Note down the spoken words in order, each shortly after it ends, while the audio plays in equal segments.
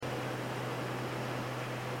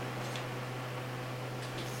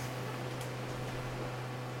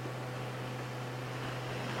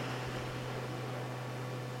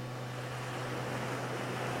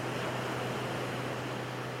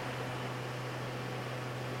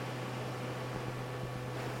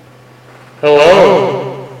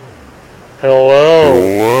Hello. Hello.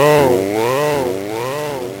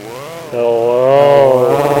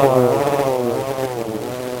 Hello.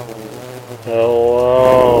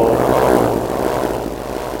 Hello.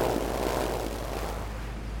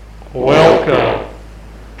 Welcome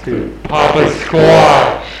to Papa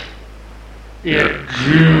Squash in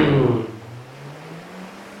June.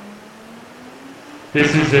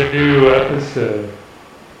 This is a new episode.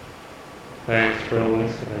 Thanks for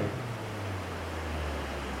listening.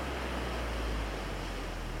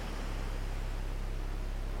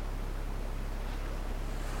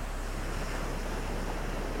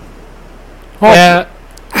 Yeah.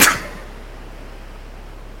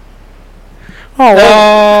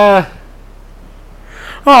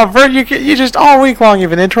 Britt, you just all week long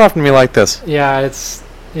you've been interrupting me like this. Yeah, it's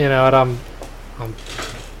what I'm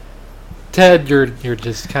Ted, you're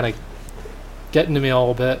just kind of getting to me a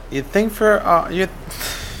little bit. You'd think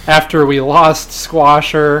after we lost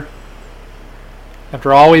Squasher,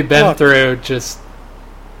 after all we've been through, just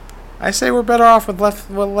I say we're better off with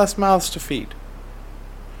less mouths to feed.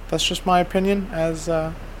 That's just my opinion as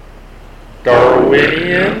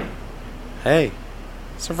Darwinian. Hey,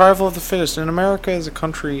 survival of the fittest. And America is a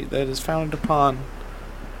country that is founded upon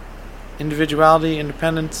individuality,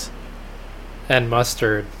 independence, and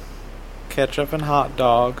mustard, ketchup, and hot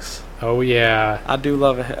dogs. Oh yeah, I do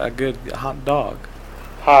love a good hot dog.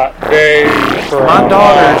 Hot day for my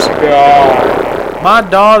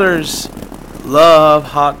daughters love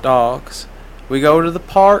hot dogs. We go to the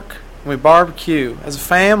park and we barbecue as a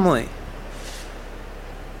family.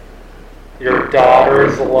 Your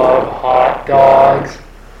daughters love hot dogs.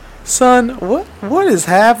 Son, what is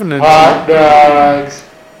happening? Hot dogs.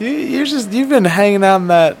 You've been hanging out in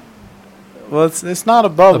that. Well, it's not a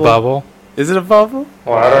bubble. A bubble? Is it a bubble?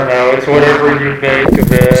 Well, I don't know. It's whatever you make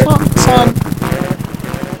of it. Son,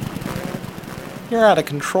 you're out of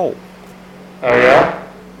control. Oh yeah?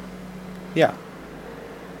 Yeah.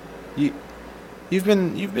 You've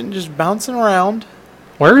been just bouncing around.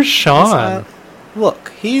 Where's Sean? Look,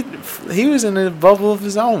 he was in a bubble of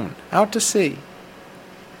his own, out to sea.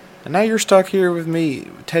 And now you're stuck here with me,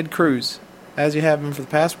 Ted Cruz, as you have been for the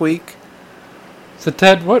past week. So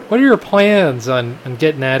Ted, what are your plans on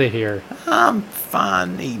getting out of here? I'm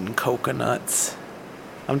fine eating coconuts.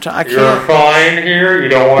 I can't. You're fine here? You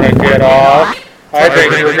don't want to get off? I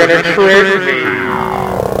think you're going to trip me.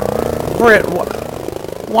 Britt,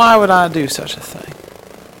 why would I do such a thing?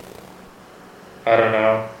 I don't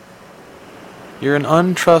know. You're an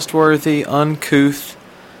untrustworthy, uncouth,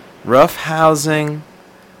 roughhousing,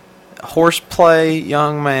 horseplay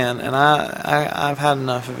young man, and I've had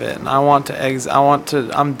enough of it, and I'm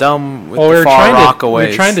done with the Far Rockaways.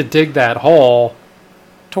 We're trying to dig that hole.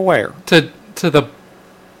 To where? To the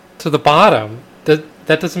bottom. That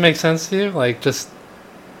doesn't make sense to you? Like, just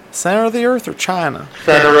center of the earth or China?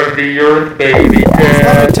 Center of the earth, baby.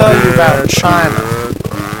 Let me tell you about China.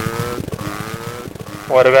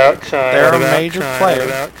 What about China? They're a major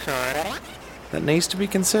player that needs to be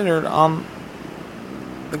considered on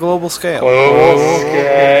the global scale.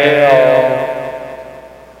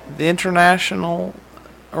 The international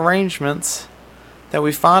arrangements that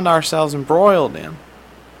we find ourselves embroiled in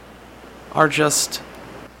are just...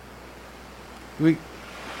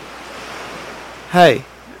 Hey.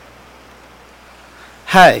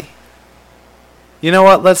 You know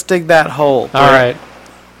what? Let's dig that hole. All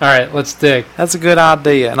right, let's dig. That's a good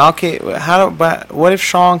idea. And I'll keep. What if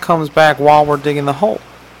Sean comes back while we're digging the hole?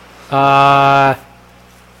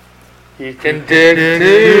 He can dig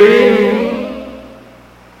too.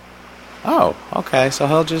 Oh, okay. So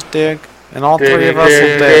he'll just dig, and all three of us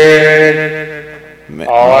will dig.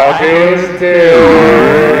 All I do is dig.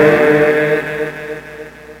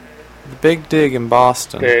 The Big Dig in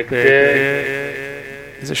Boston. Big dig.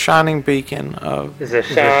 Is a shining beacon of... Is a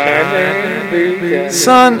shining beacon.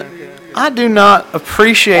 Son, I do not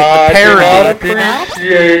appreciate the parody.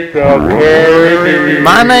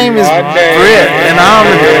 My name is Britt, and I'm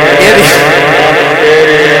an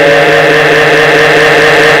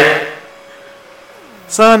idiot.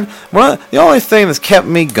 Son, the only thing that's kept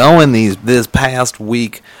me going this past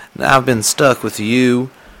week, I've been stuck with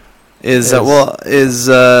you, is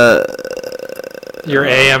your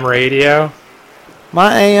AM radio?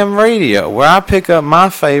 My AM radio, where I pick up my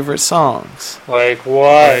favorite songs. Like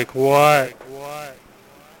what? You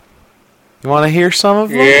want to hear some of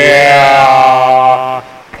them? Yeah.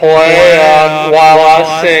 Play them while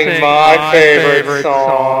I sing my favorite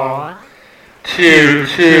song. Choo,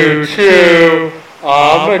 choo, choo.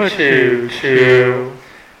 I'm a choo, choo.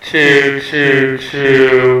 Choo, choo,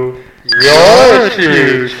 choo. You're a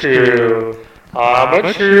choo, choo. I'm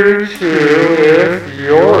a choo-choo if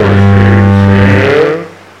you're a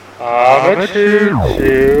choo-choo. I'm a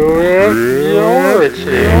choo-choo if you're a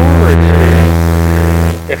choo-choo.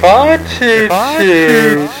 If I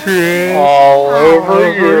choo-choo all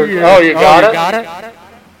over you... Oh, you got it?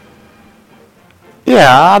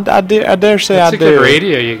 Yeah, I dare say That's I do. a good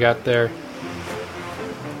radio you got there.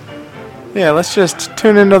 Yeah, let's just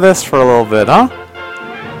tune into this for a little bit, huh?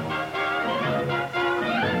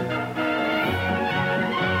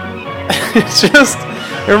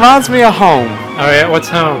 It reminds me of home. Oh yeah, what's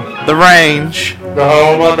home? The range. The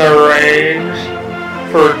home on the range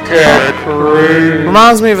for Ted Cruz.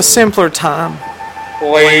 Reminds me of a simpler time.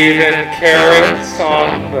 Waving carrots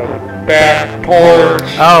on the back porch.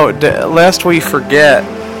 Oh, lest we forget,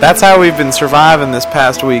 that's how we've been surviving this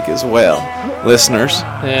past week as well, listeners.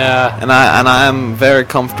 Yeah. And I'm very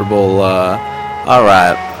comfortable. All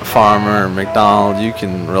right, Farmer McDonald, you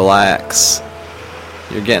can relax.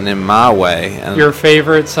 You're getting in my way. And your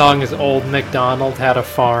favorite song is Old MacDonald Had a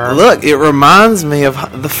Farm. Look, it reminds me of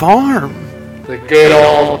the farm. The good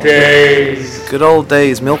old days. Good old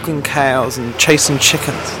days, milking cows and chasing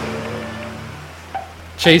chickens.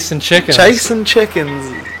 Chasing chickens. Chasing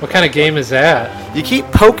chickens. What kind of game is that? You keep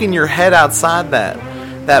poking your head outside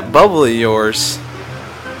that bubble of yours.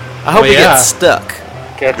 I hope Well, you yeah. get stuck.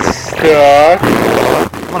 Get stuck.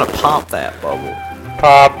 I'm gonna pop that bubble.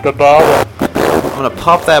 Pop the bubble. I'm gonna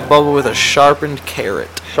pop that bubble with a sharpened carrot.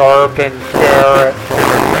 Sharpened carrot.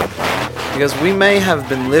 Because we may have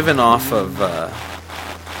been living off of,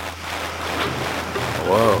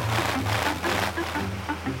 whoa.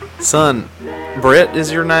 Son, Britt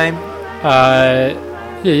is your name? Yeah,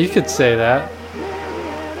 you could say that.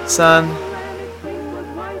 Son,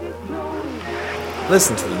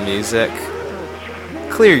 listen to the music.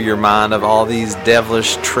 Clear your mind of all these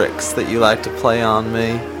devilish tricks that you like to play on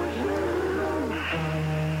me.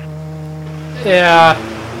 Yeah.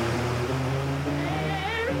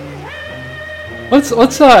 Let's you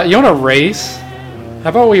want to race? How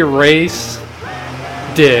about we race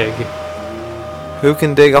dig? Who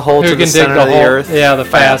can dig a hole Who to the can dig center the of the hole? earth? Yeah, the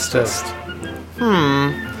fastest.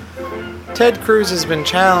 Ted Cruz has been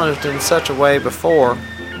challenged in such a way before.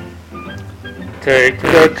 Take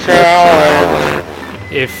the challenge.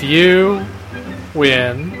 If you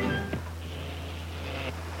win,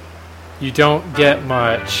 you don't get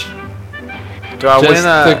much. Do I Just win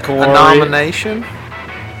the a glory. nomination?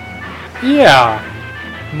 Yeah,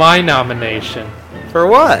 my nomination. For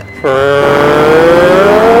what?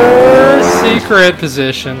 Secret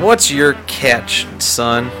position. What's your catch,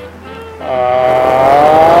 son?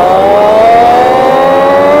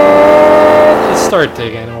 Just start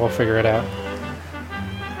digging and we'll figure it out.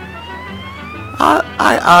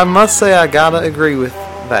 I must say I gotta agree with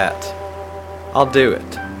that. I'll do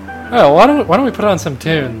it. Oh, why don't we put on some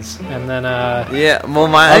tunes and then Yeah, well,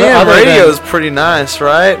 my Other- AM other radio than- is pretty nice,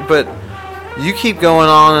 right? But you keep going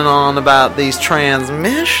on and on about these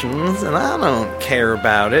transmissions, and I don't care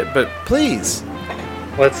about it. But please,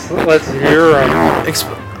 Let's hear them.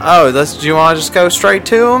 do you want to just go straight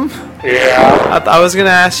to them? Yeah. I was gonna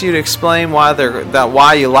ask you to explain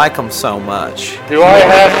why you like them so much. Do I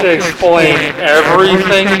have to explain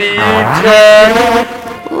everything to you, Ted?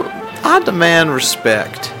 I demand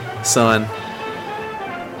respect, son.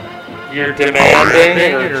 You're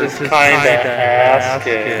demanding or just kind of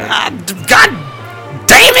asking? God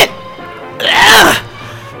damn it!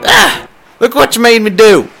 Look what you made me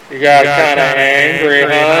do. You got kind of angry,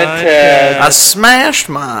 huh, Ted? I smashed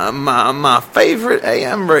my favorite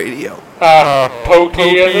AM radio.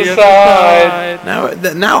 Pokey in the side.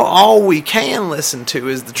 Now all we can listen to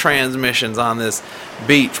is the transmissions on this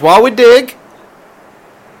beach while we dig.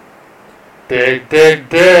 Dig, dig,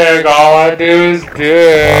 dig. All I do is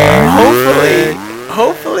dig.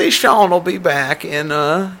 Hopefully Sean will be back in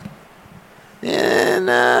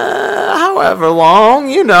however long,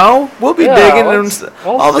 we'll be digging, and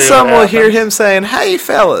all of a sudden we'll hear him saying, "Hey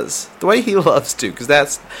fellas," the way he loves to, because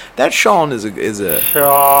that Sean is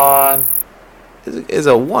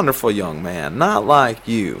a wonderful young man, not like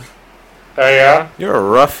you. Oh yeah? You're a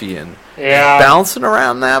ruffian, Yeah. bouncing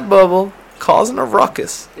around that bubble, causing a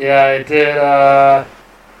ruckus. Yeah, I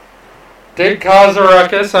did cause a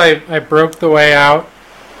ruckus. I broke the way out.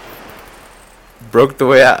 Broke the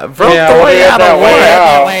way out. Of way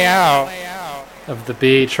out. Of the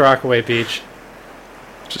beach, Rockaway Beach.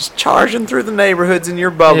 Just charging through the neighborhoods in your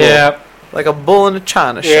bubble. Yeah. Like a bull in a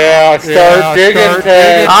china shop. Yeah, start digging,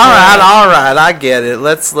 Ted. All right, I get it.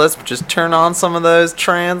 Let's just turn on some of those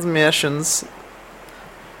transmissions,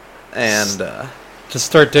 and Just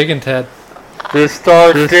start digging, Ted. Just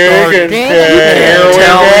start digging, Ted.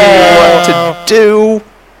 Tell me what to do.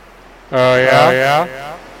 Oh, yeah?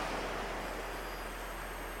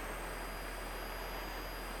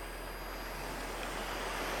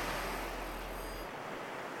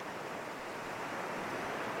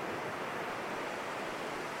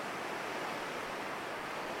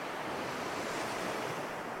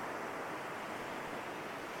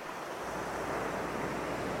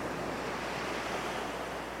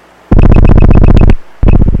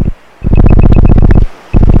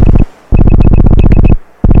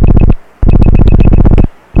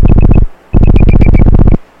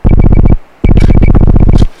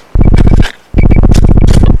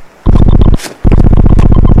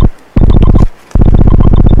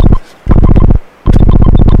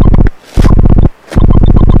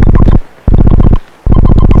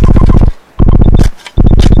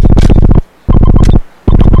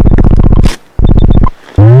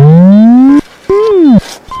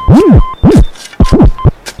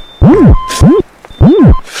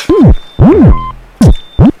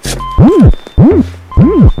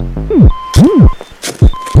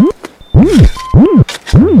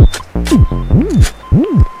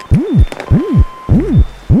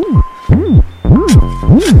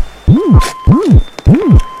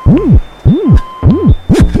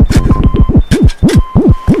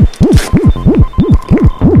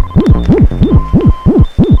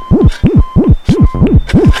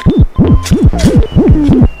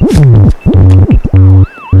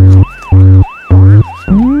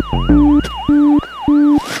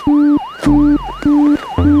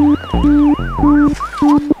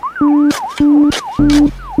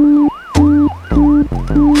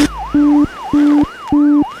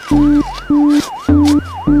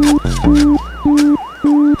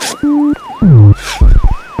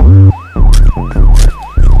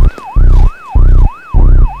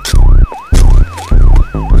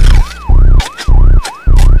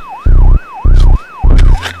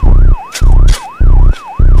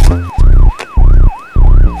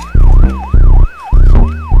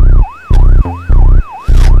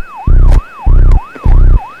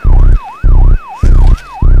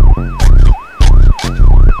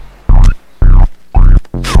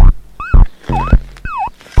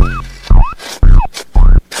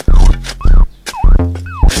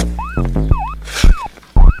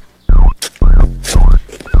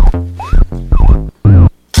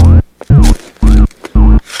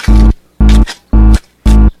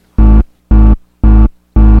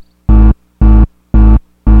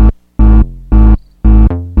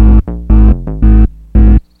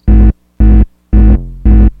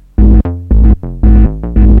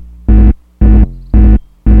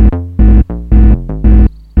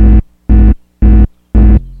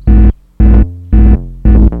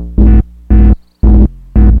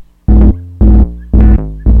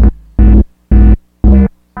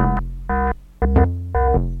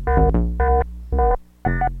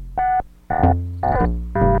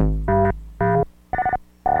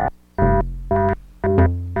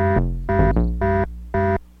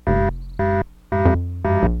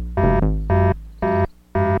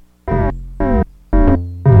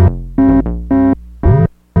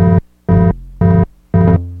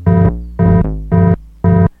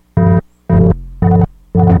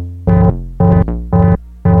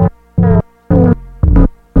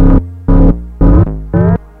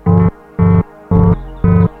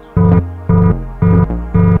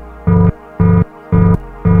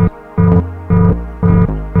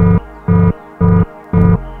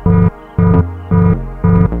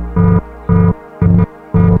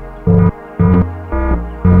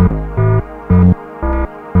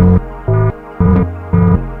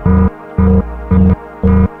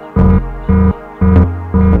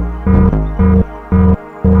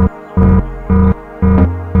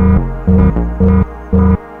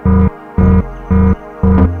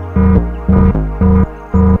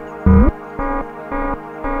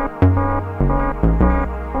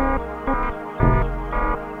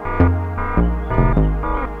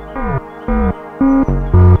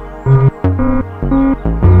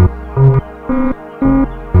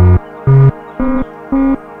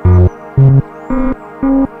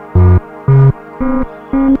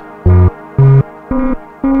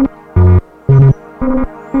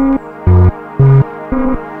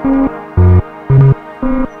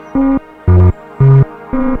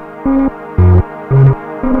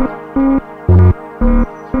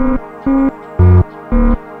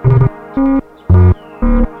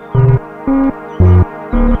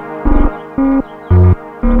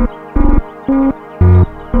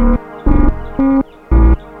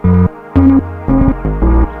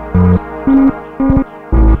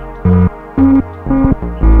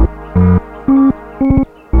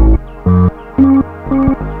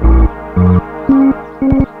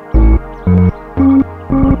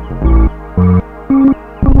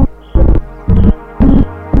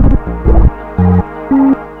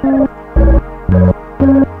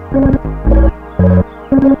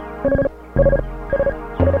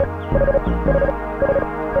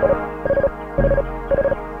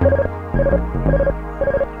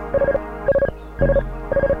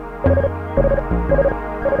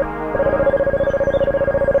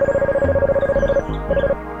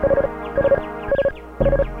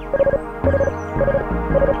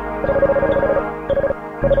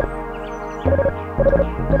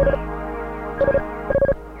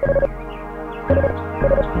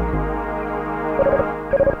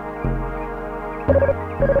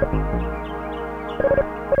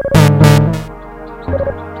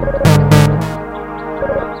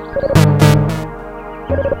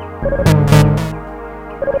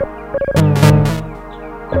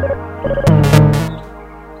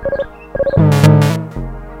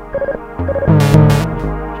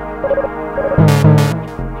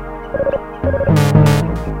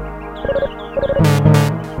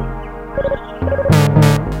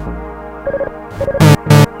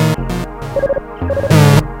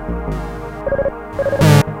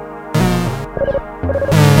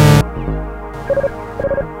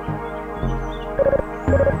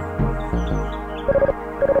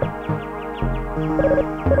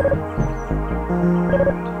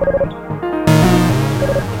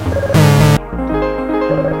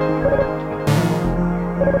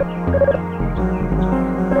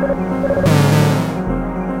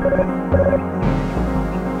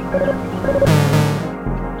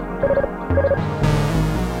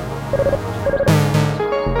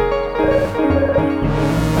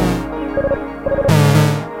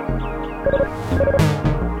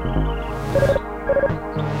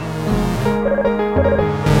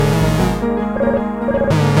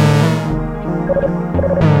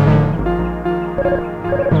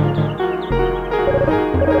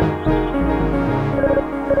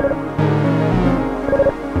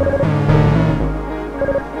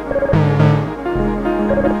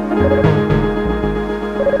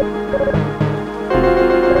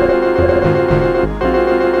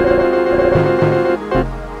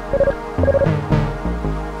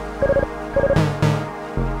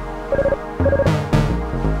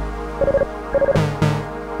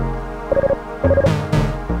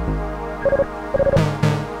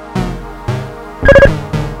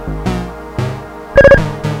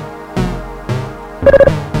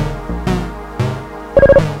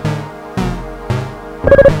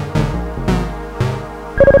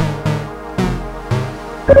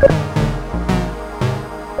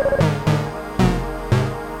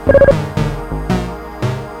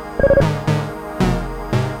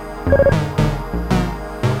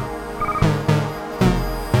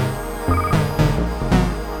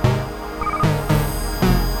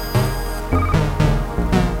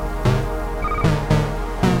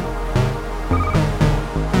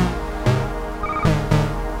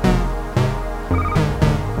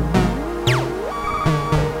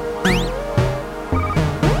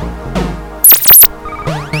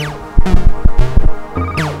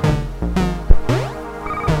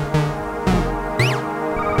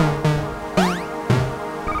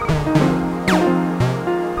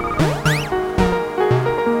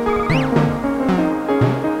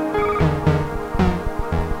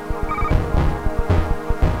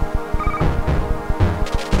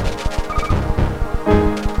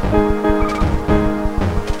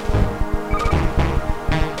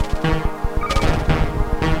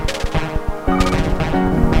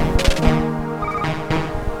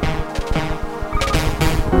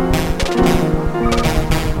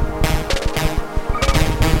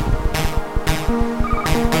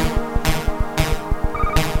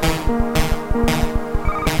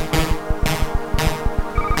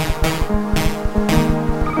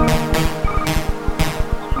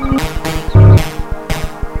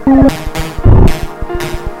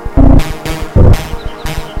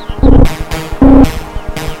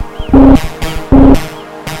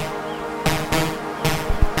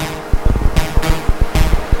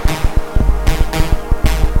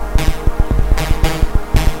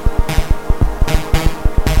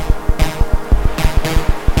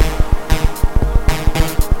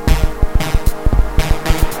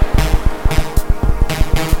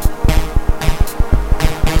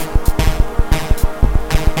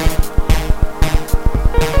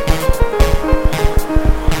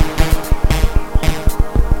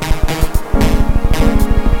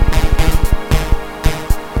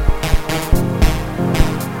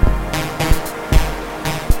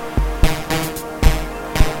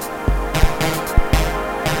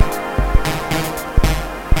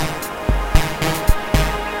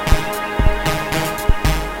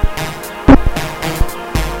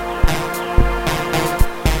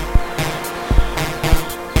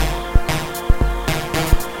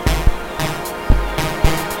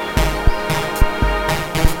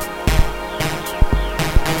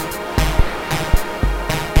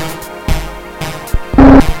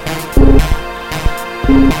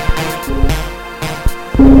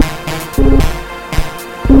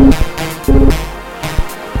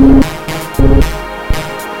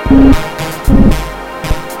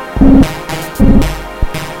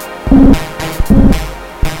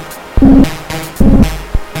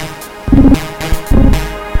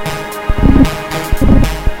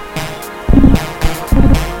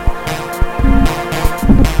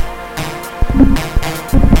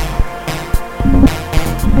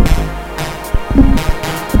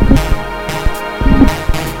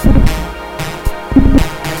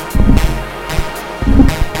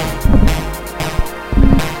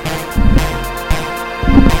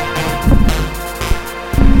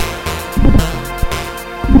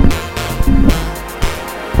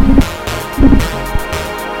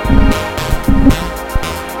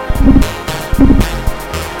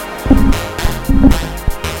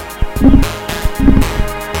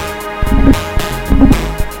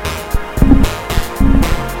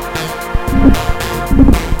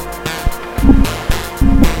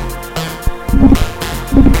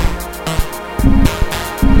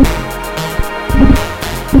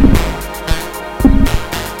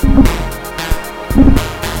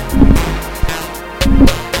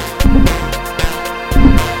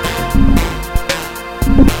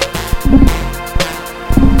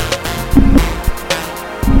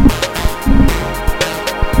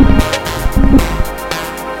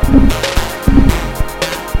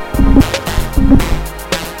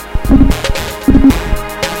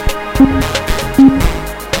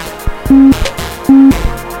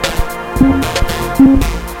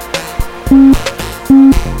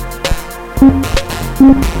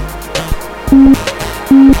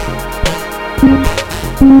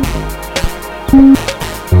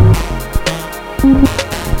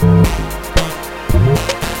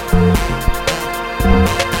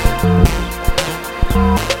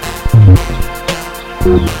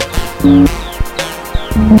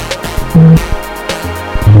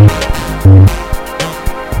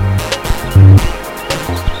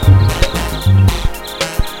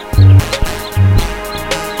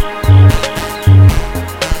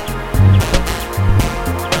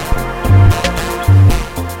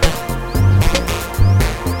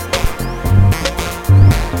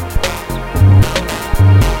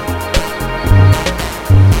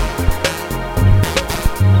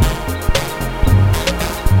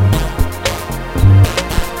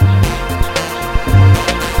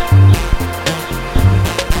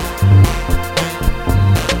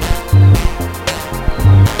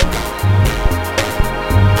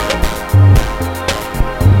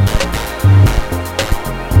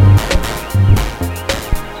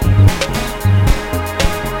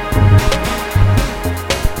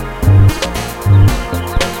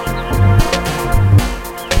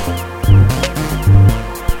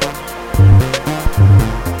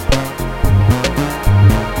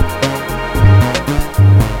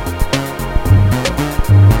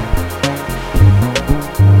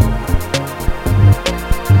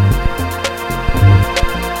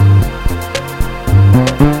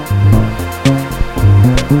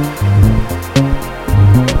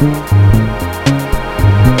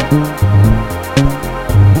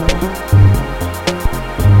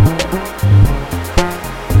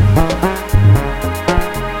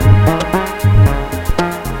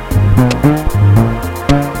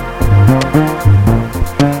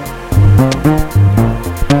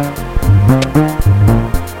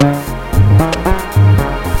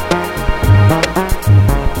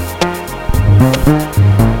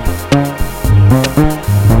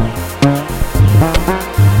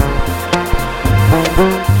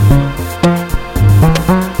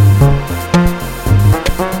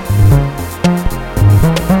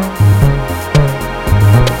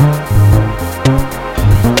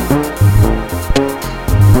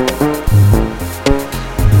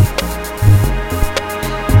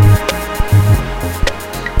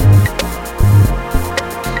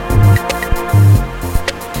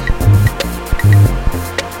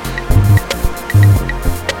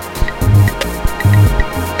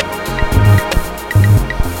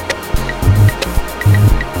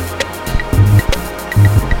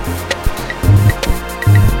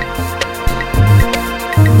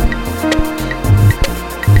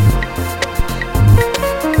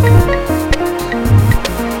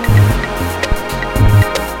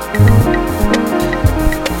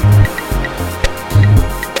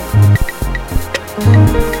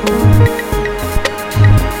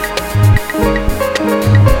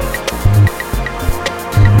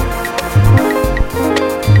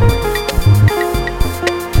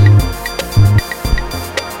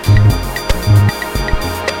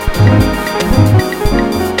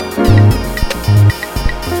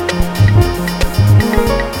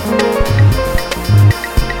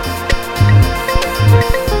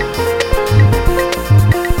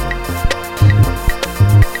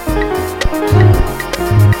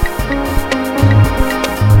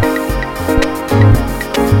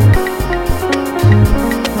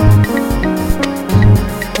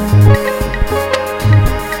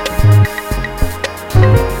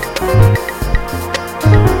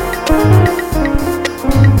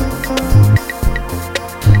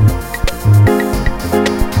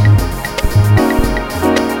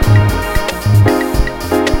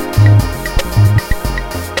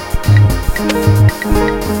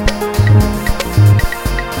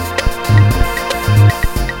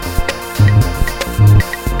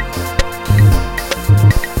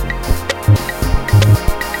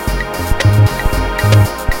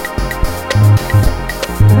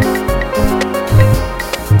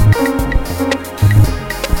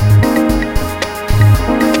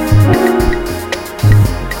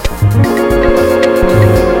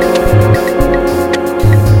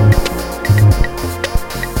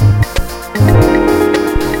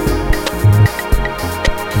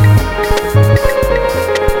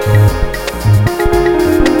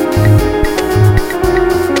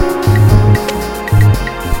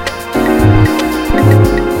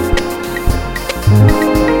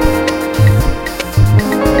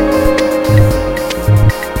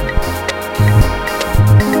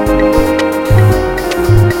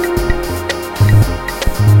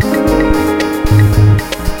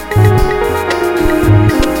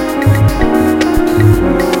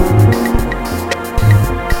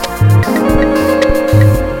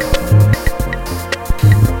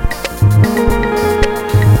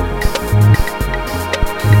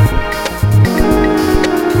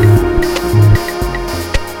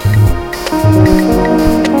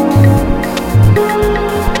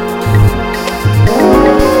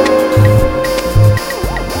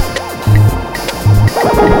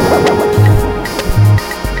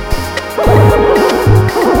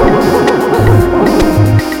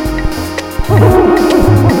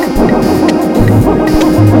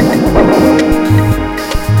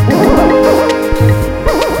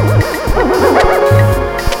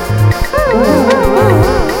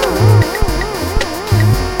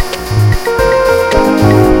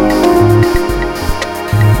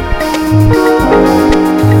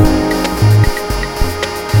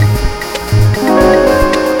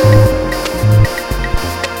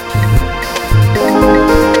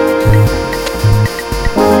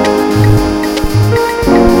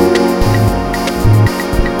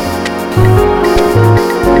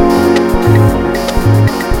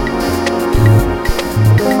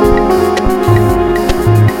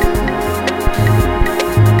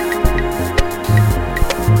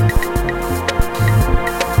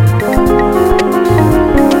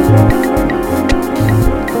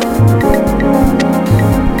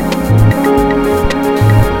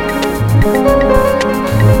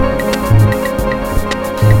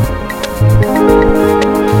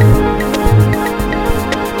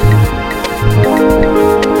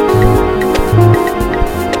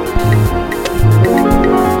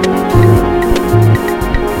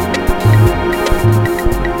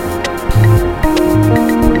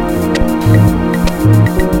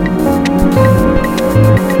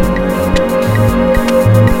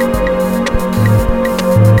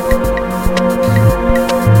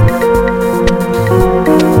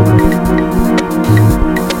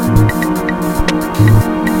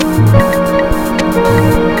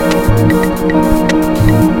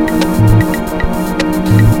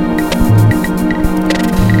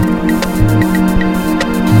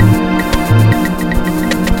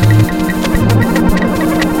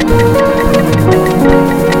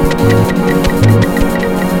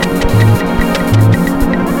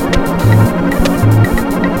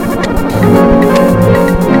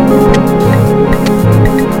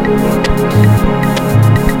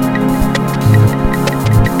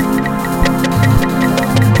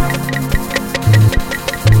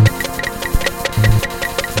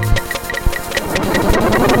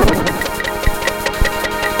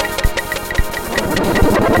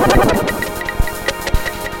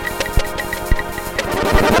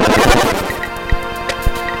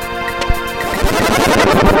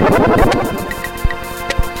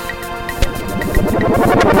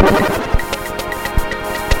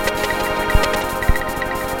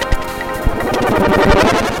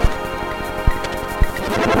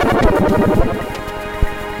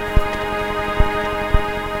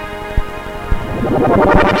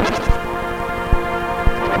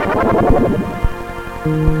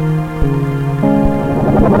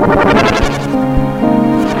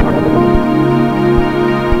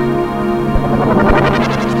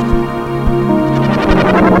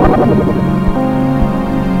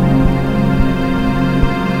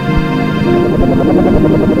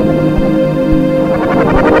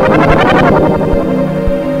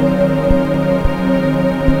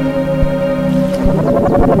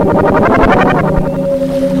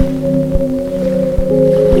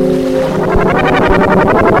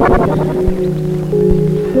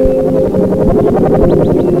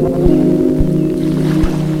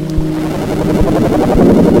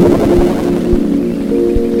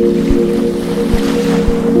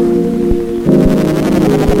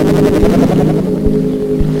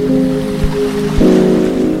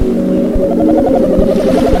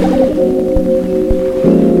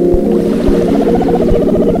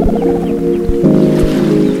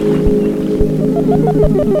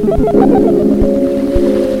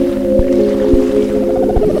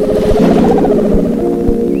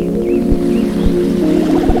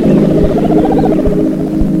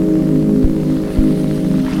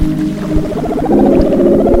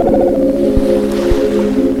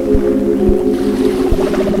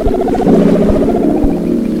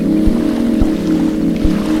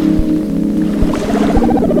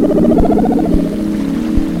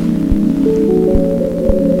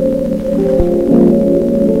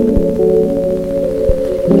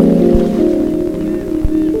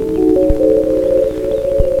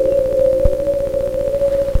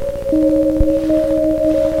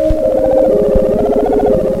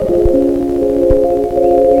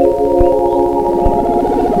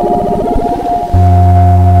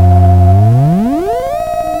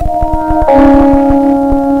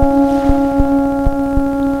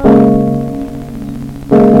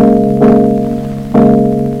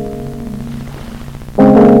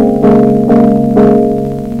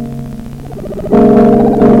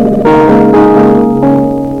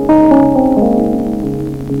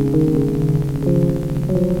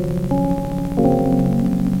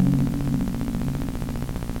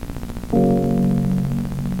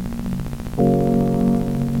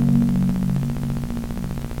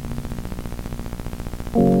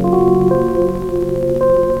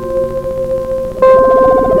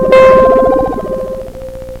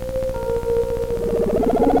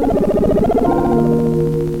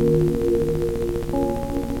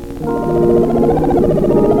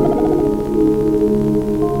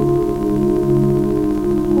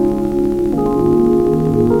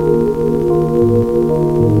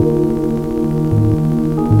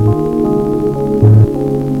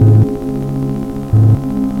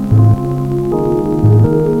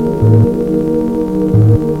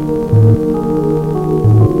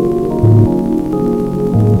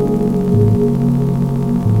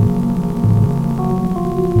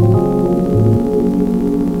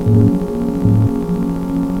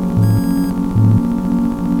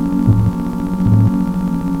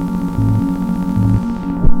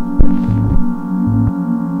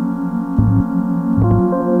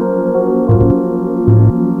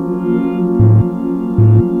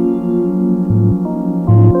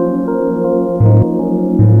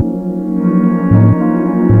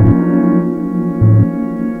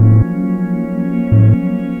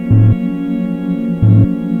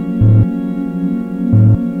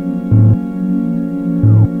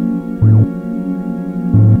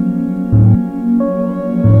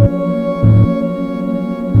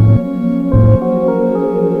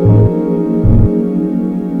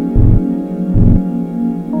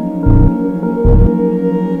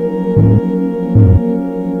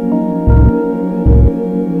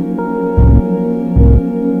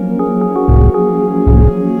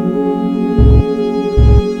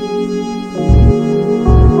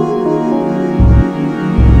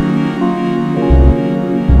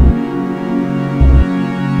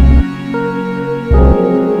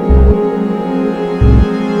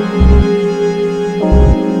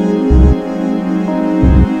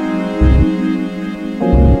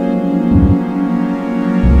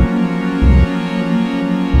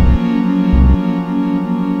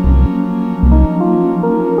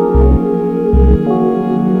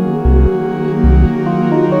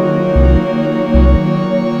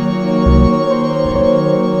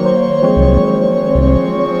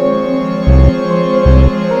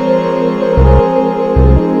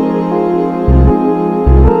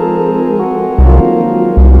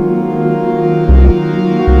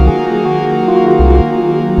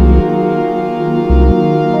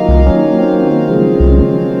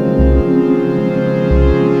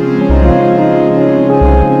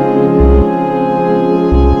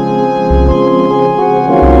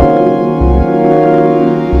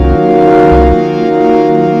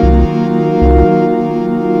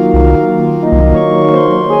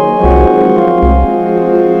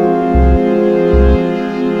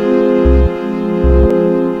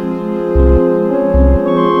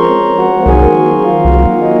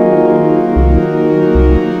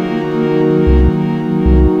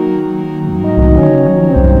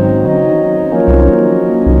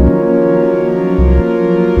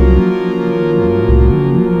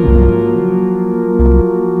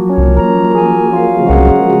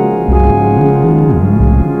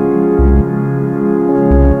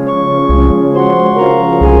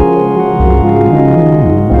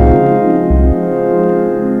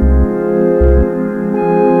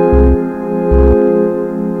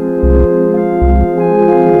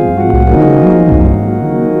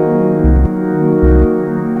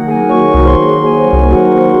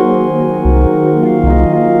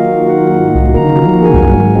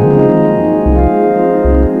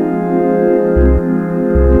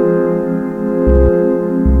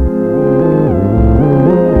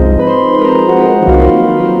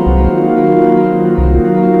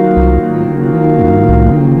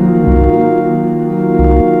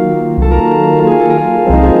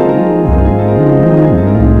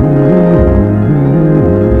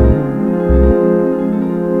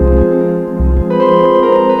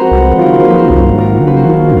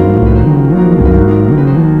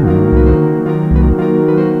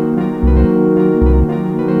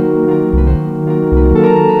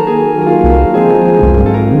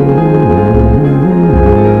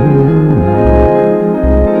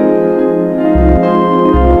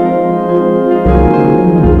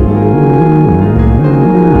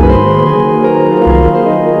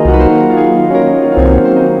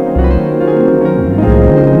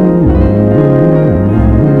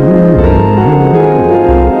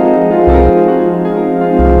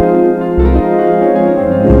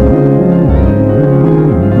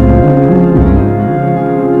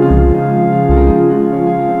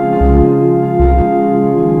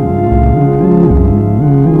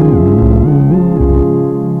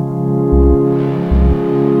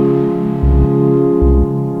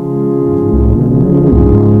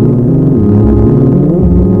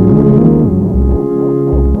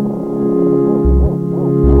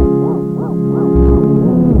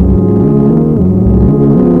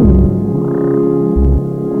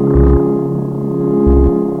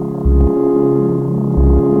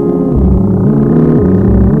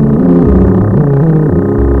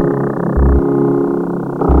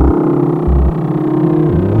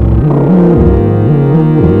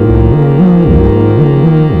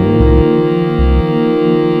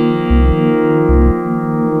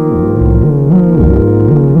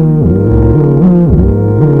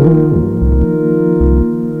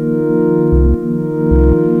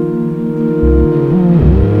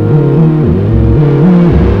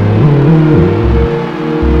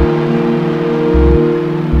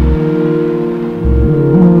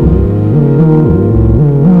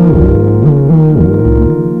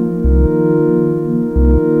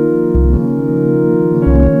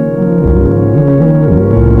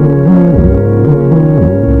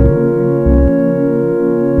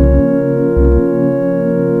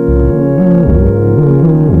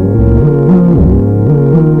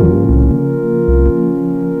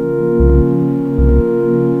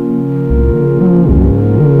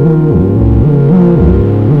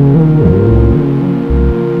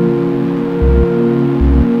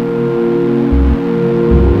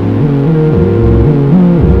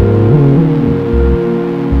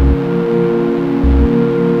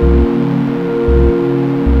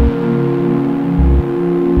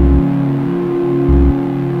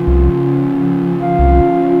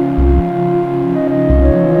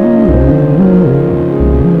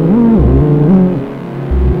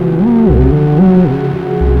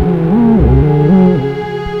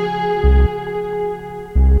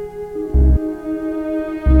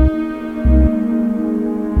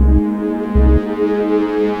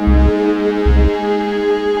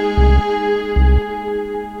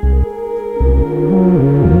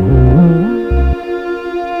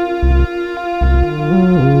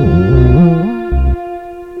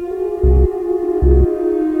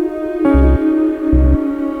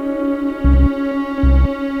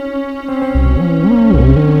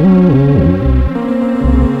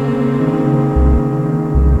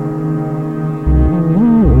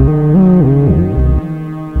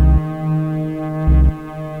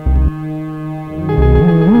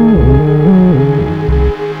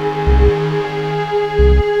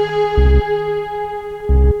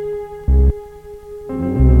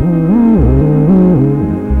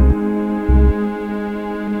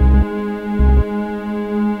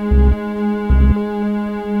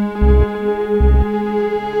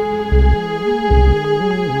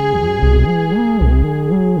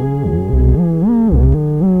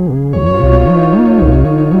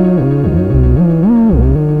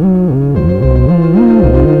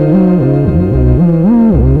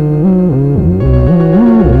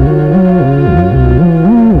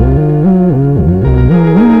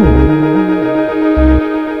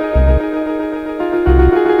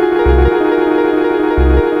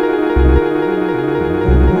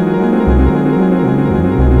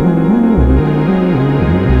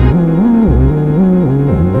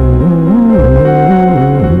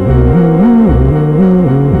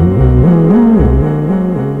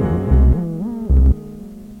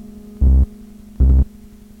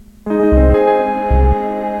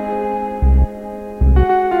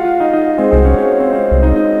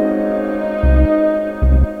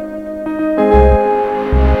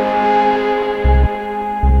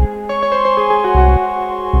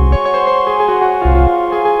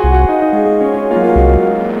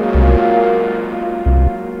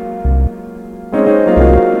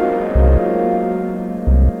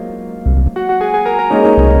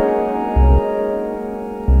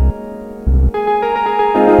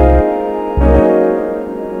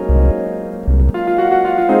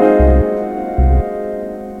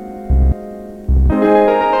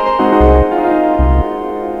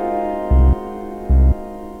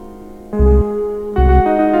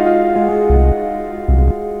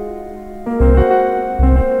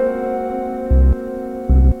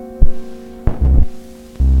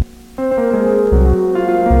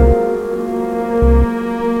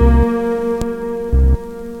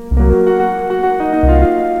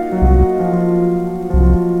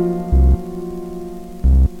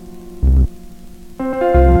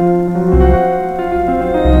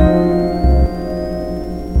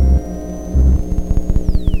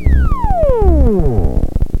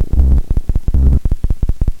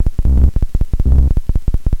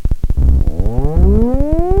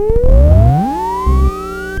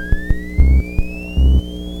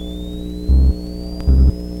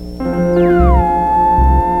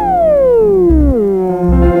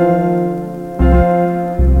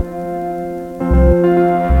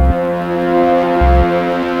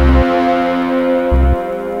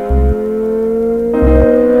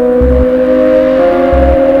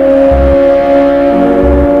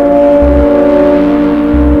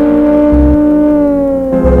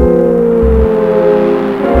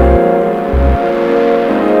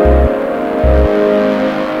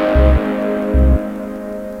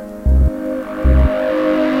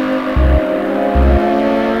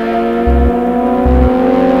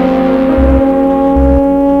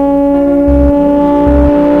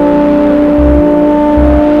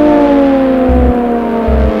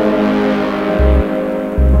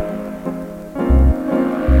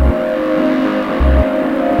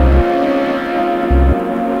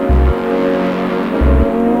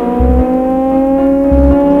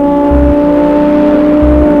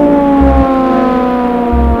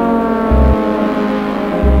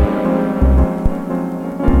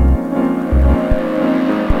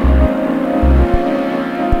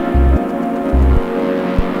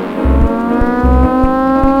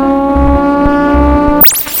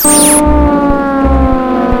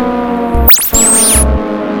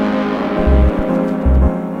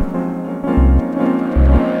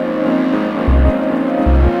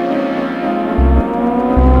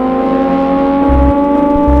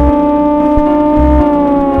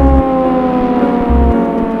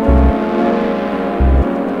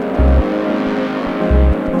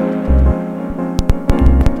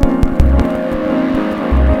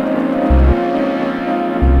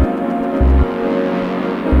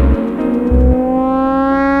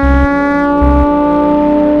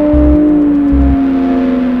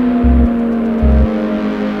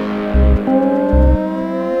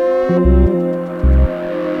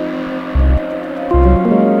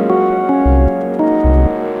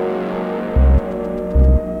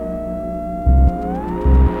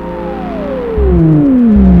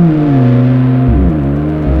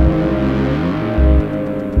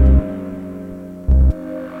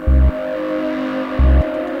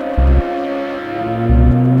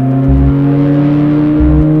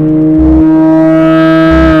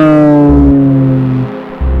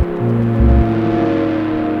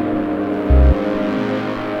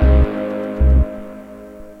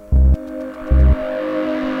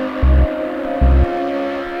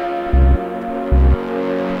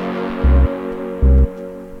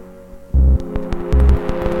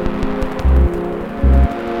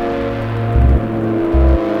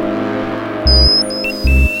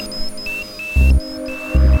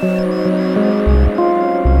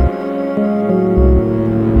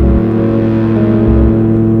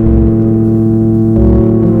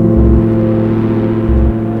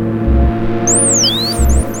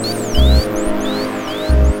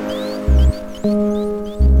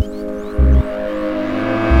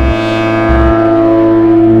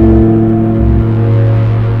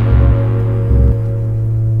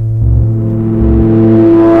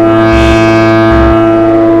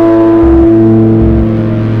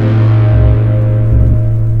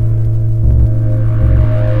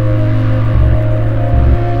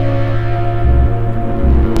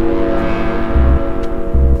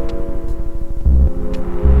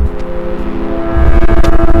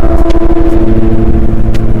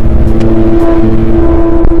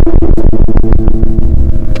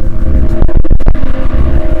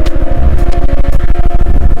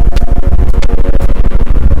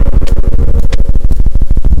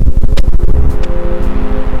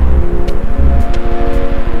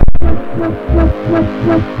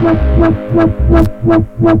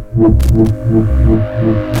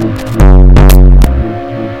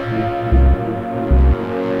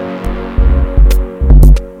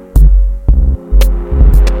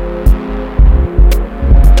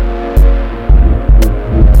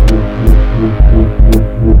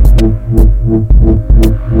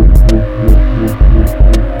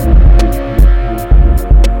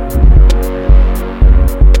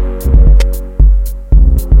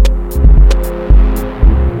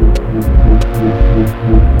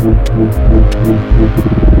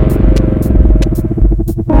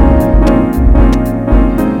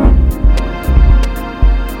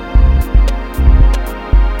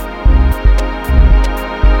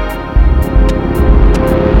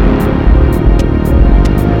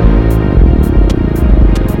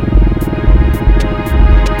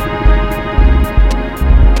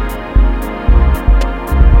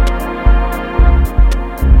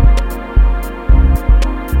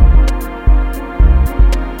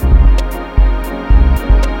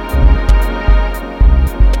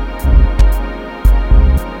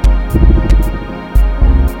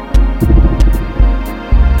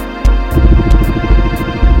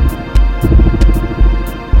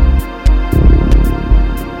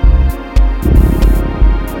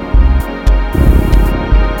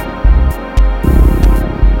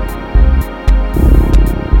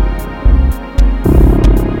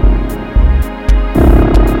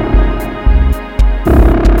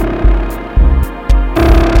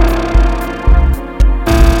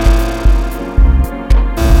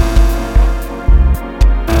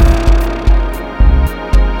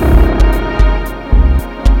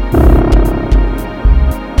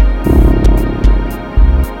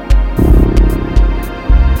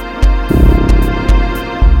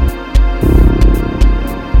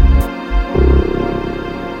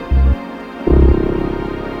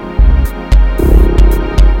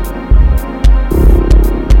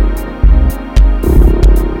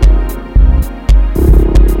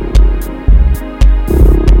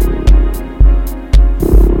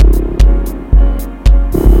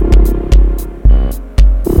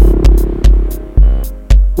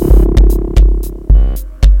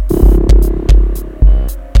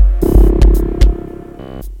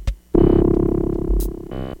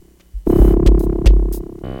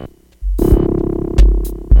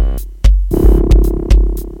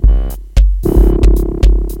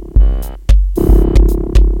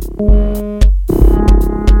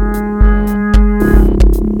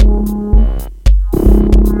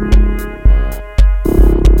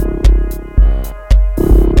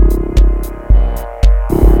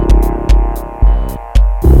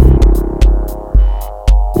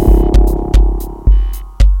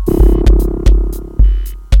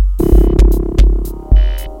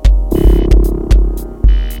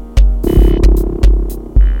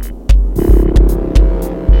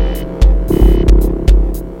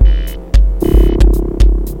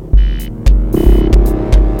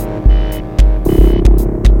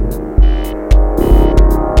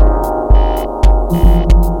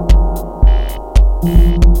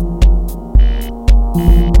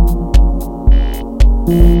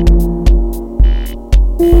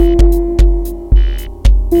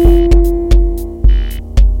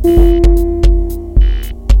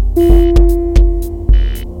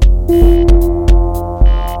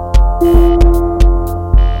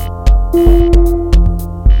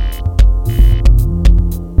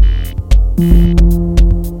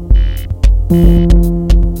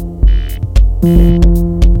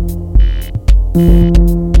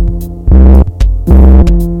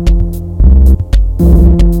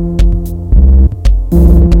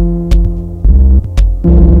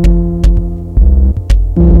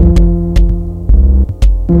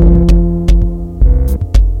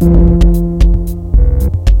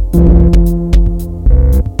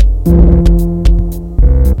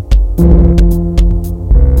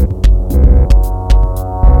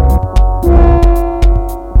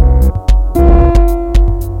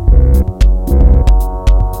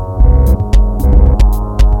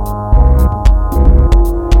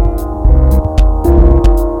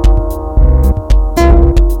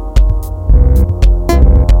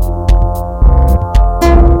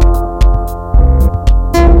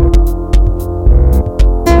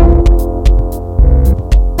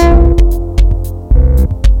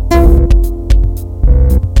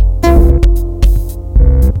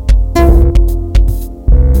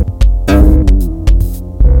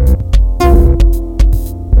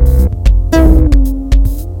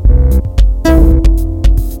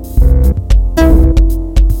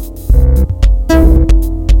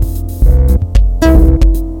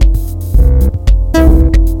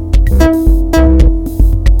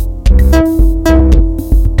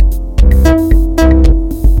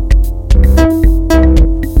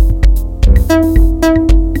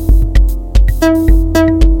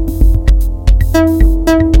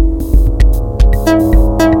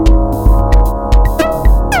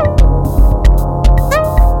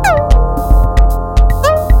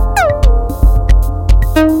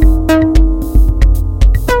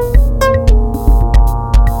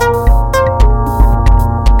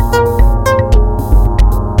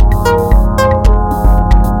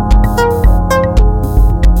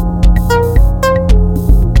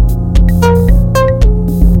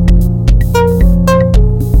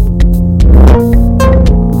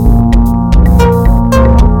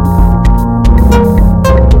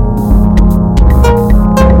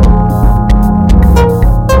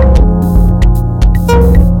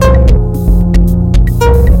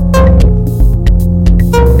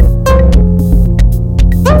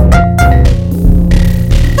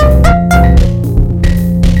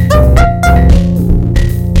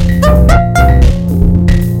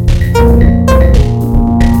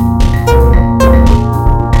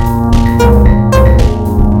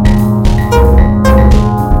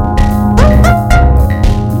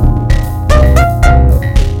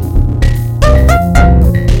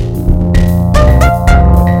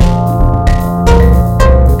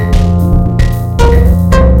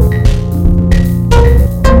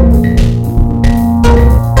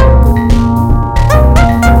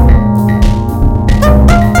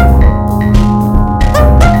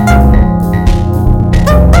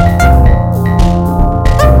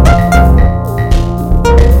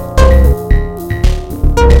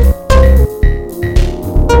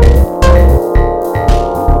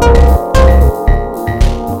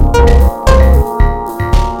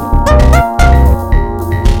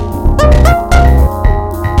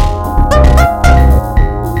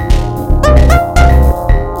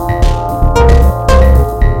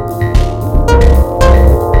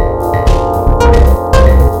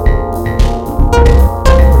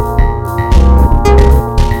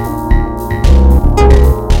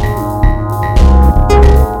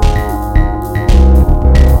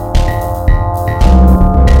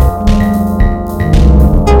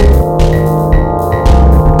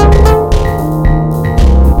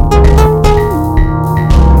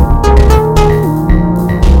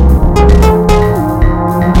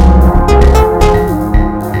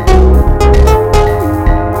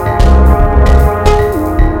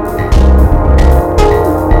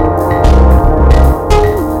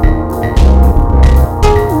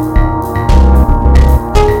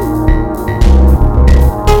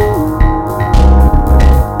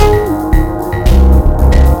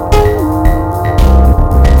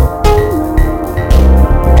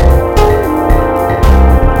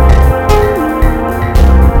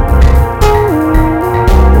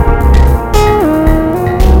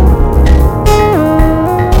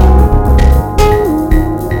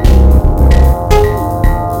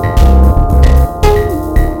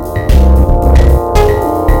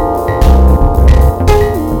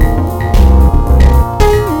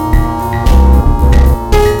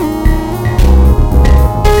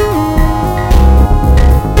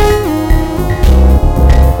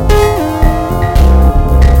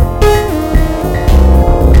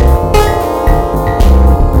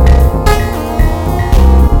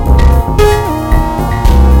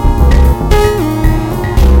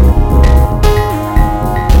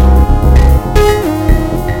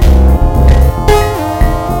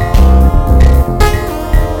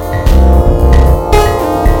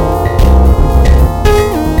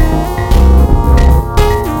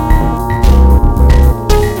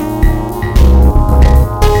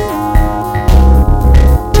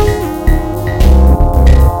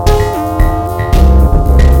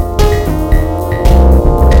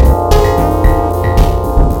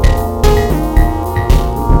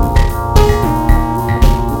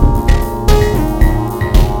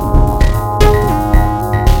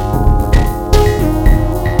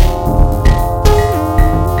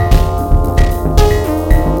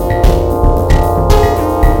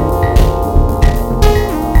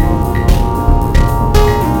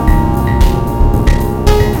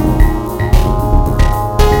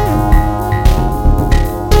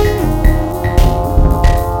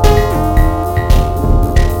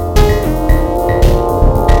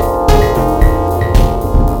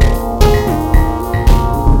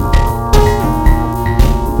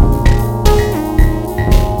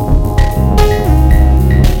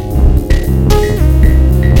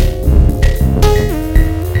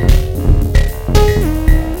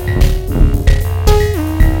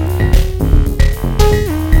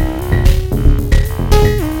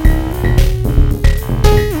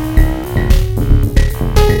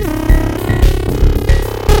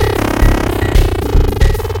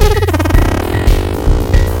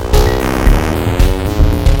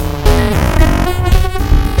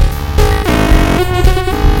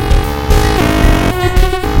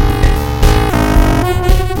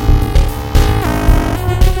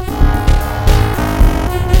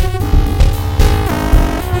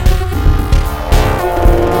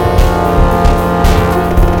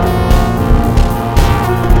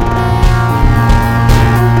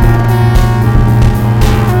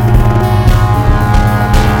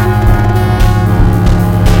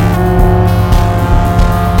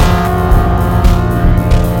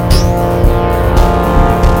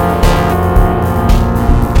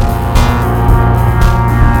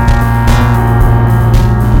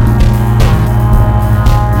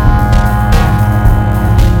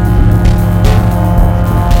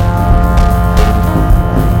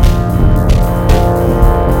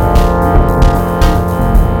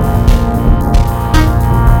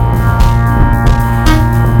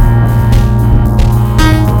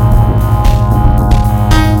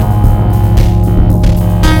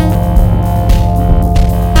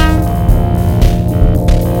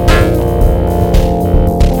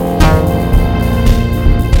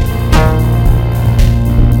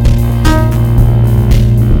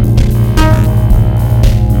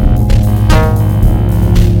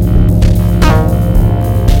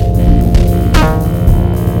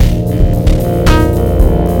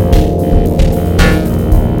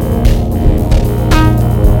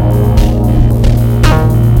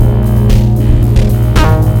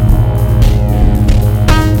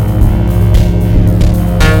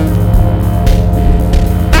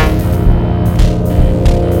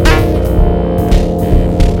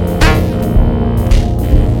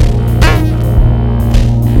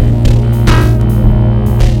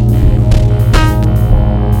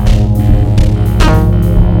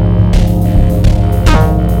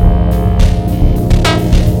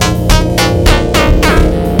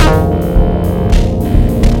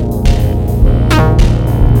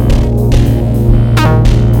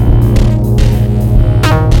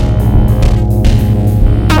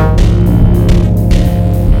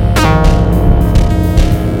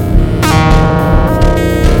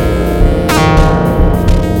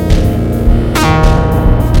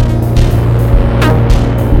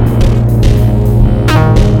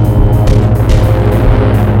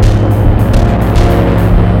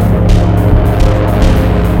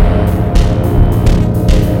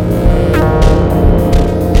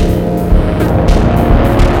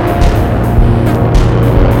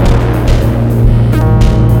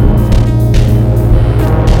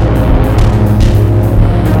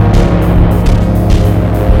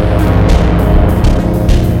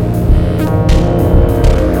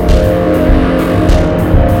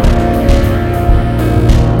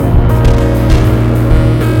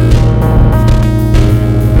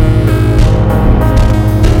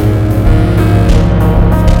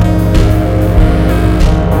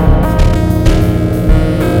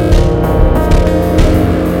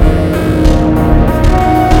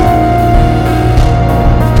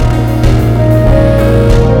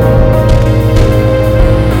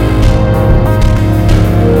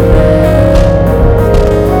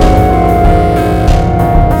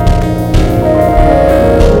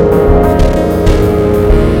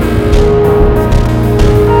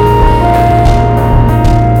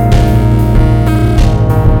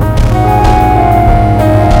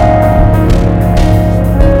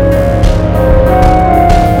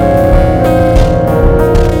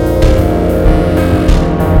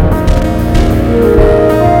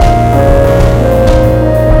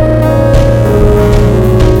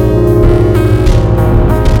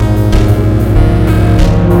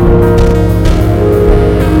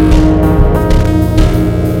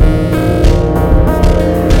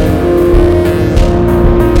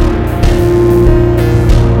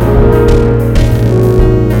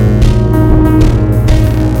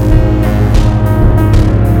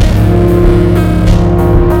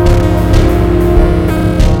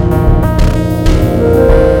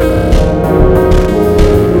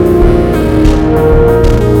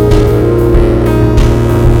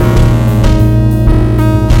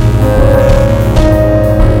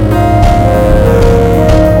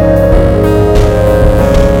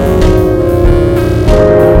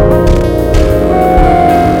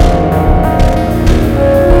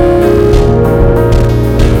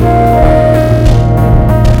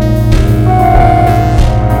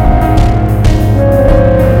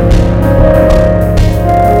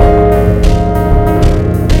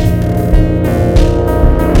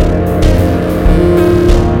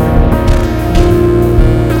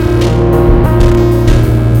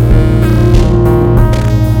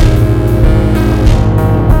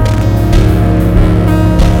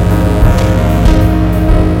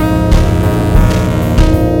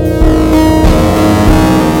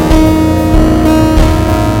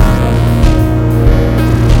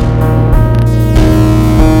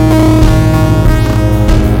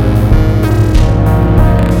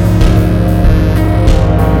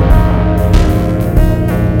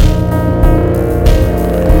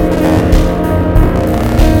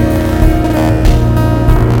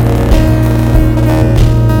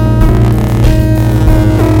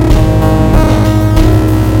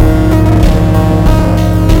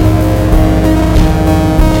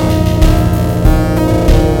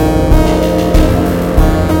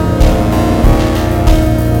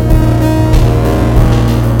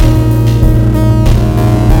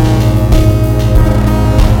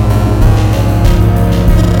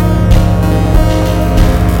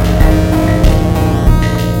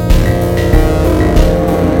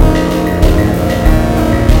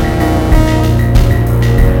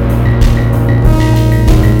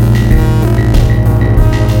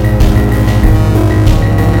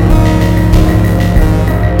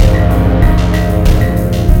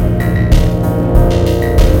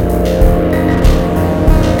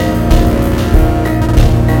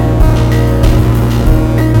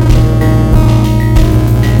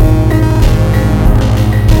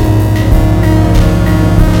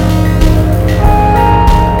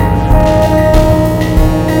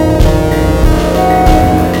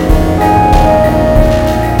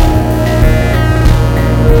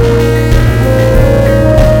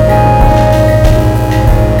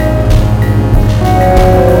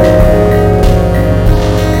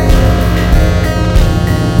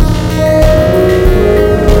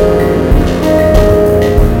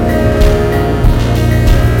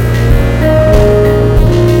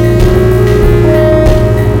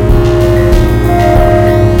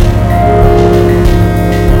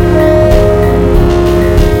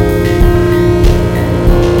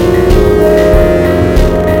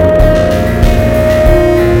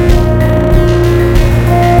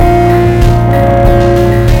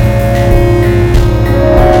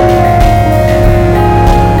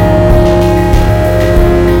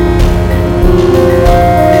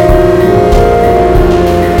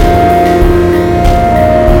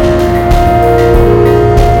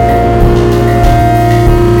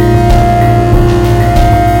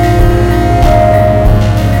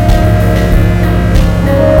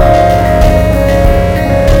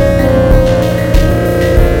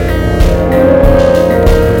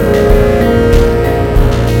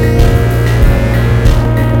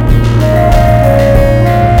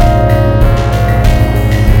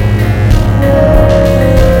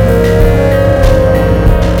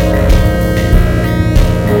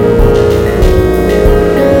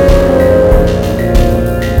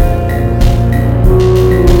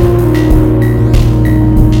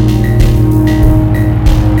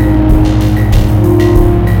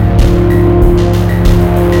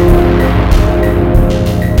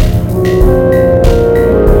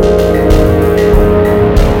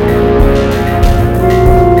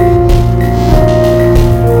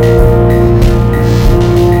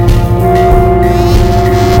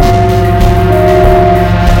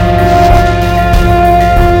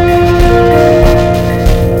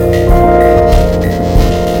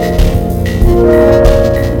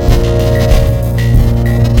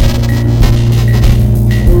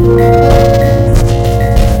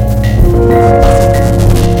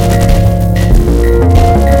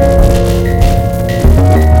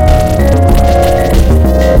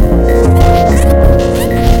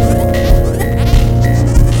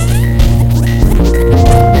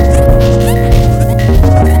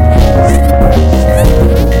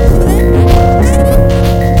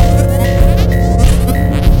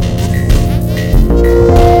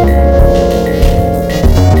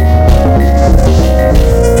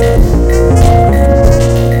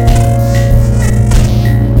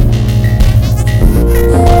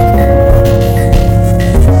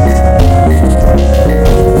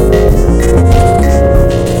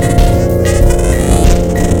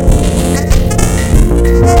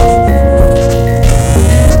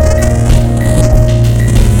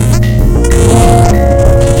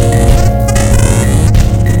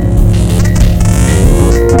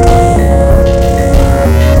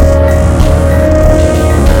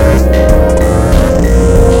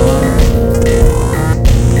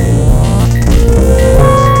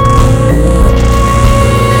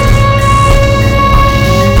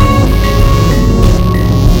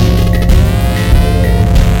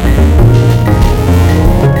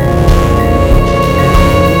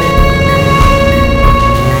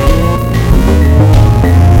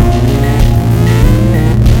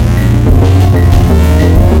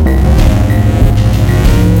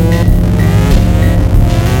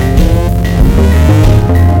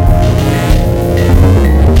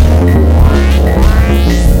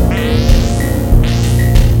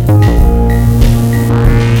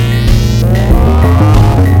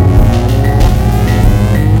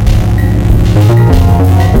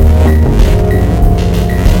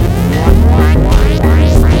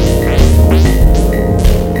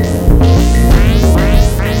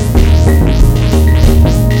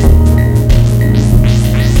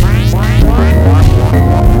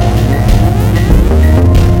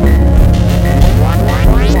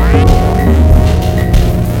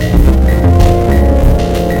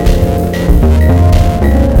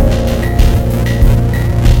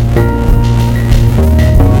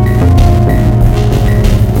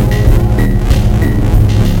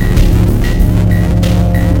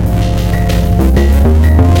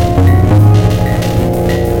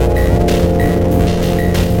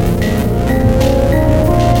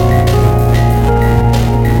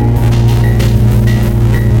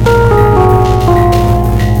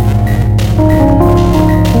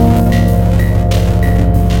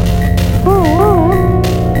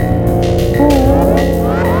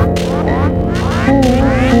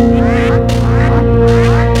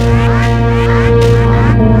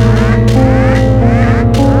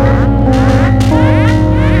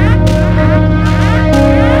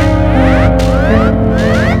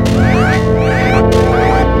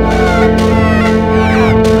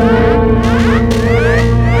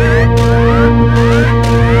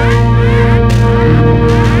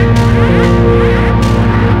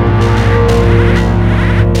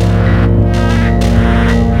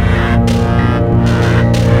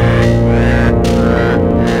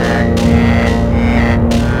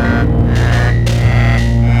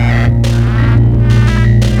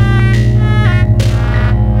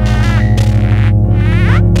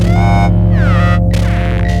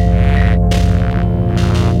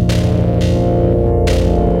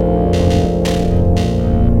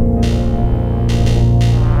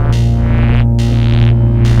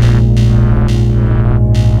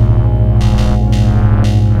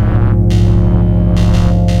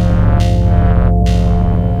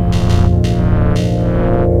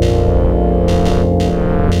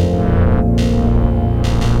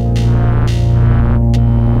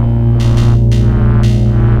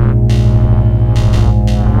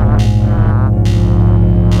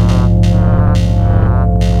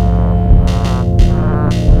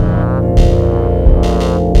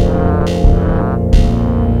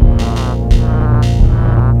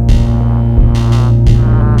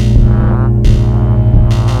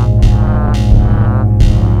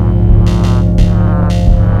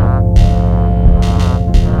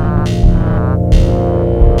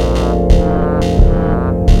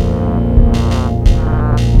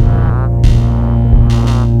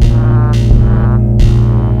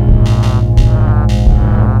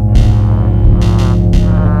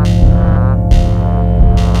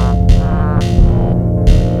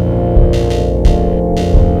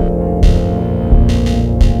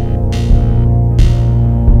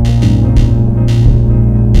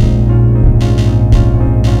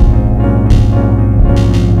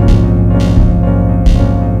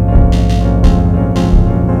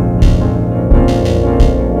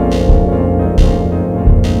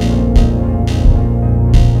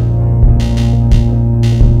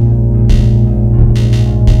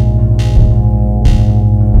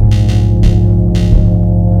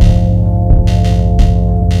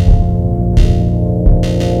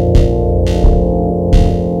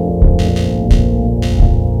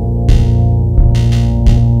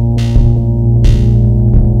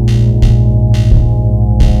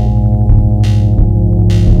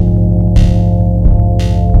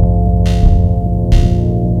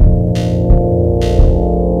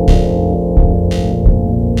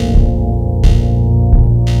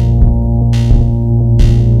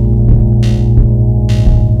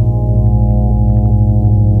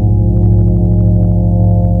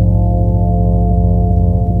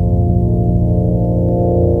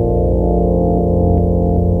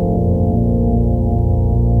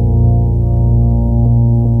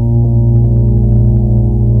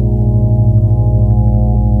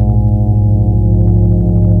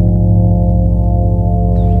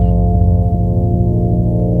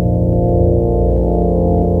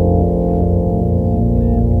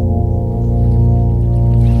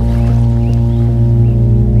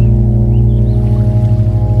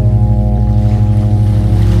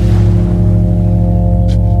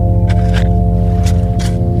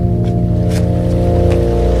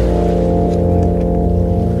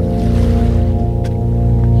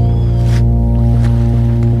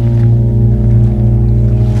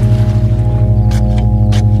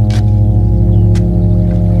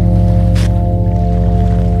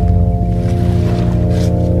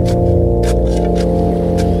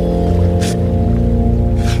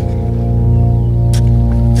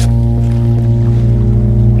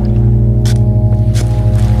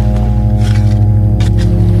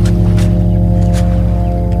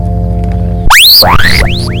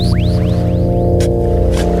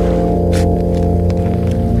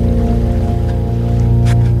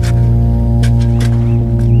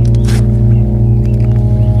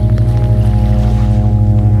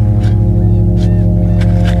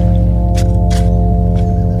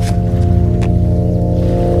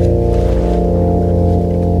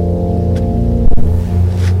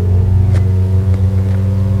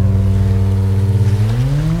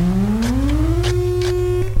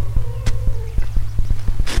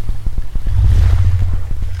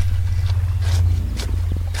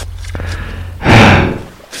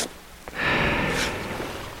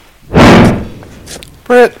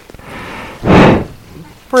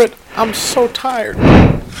 Britt, I'm so tired.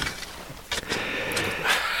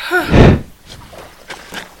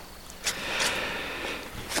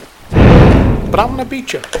 But I'm gonna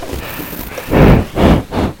beat you.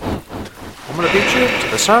 I'm gonna beat you to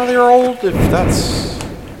the center of the old if that's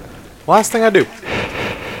the last thing I do.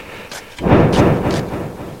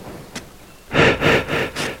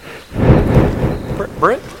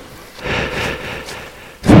 Britt?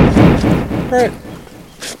 Britt?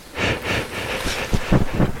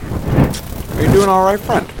 Are you doing all right,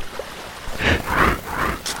 friend?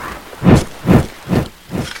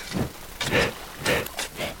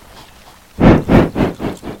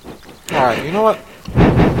 All right, you know what?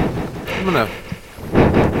 I'm gonna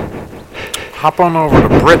hop on over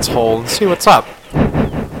to Britt's hole and see what's up.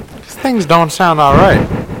 These things don't sound all right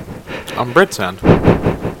on Britt's end.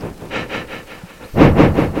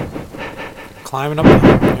 Climbing up.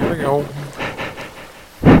 Here we go.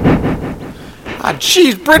 Ah,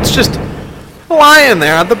 jeez, Britt's just lying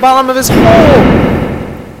there at the bottom of his hole.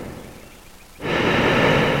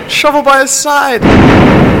 Shovel by his side.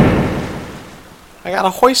 I gotta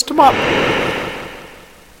hoist him up.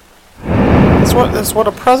 That's what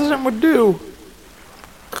a president would do.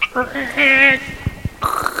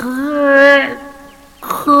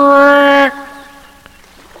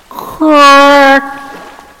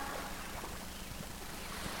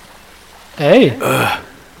 Hey,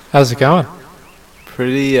 how's it going?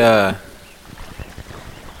 Pretty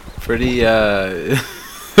Pretty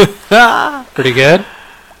good?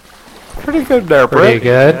 Pretty good there, Britt. Pretty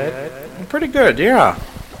good? Pretty good, yeah.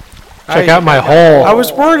 Check out my hole. I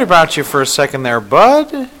was worried about you for a second there,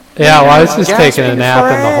 bud. Yeah, well, I was just taking a nap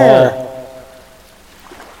in the hole.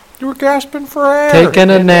 You were gasping for air. Taking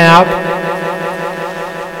a nap.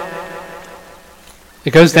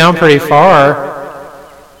 It goes down pretty far.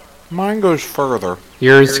 Mine goes further.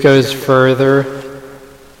 Yours goes further.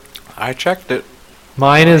 I checked it.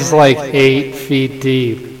 Mine is like 8 feet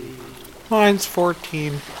deep. Mine's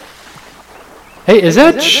 14. Hey, is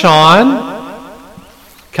that Sean?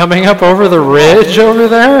 Coming up over the ridge over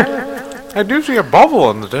there? I do see a bubble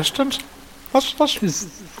in the distance. Let's take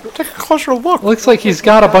a closer look. Looks like he's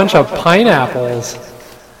got a bunch of pineapples.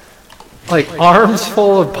 Like arms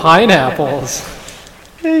full of pineapples.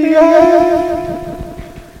 Hey guys!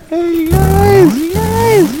 Hey guys! You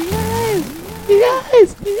guys! You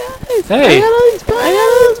guys! You guys! Hey! I got all these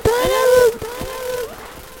pineapples!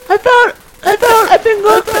 I've been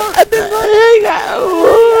going, hey guys!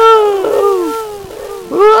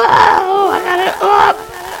 Whoa! I got it up!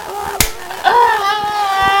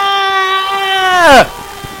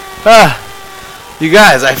 You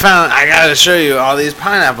guys, I gotta show you all these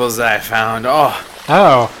pineapples that I found.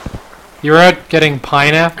 Oh. You were out getting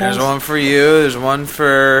pineapples? There's one for you, there's one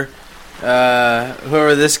for,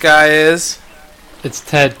 whoever this guy is. It's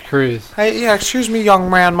Ted Cruz. Hey, yeah, excuse me,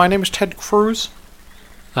 young man, my name is Ted Cruz.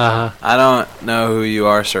 Uh-huh. I don't know who you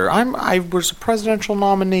are, sir. I was a presidential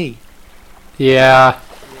nominee. Yeah.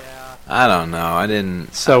 I don't know, I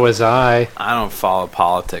didn't... So was I. I don't follow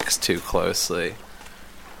politics too closely.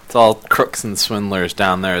 It's all crooks and swindlers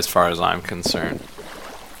down there as far as I'm concerned.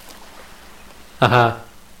 Uh-huh.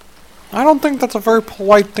 I don't think that's a very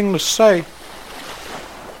polite thing to say.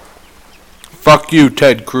 Fuck you,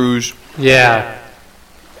 Ted Cruz. Yeah.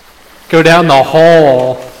 Go down the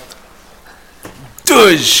hole.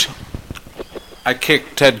 Dush! I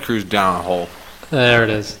kicked Ted Cruz down a hole. There it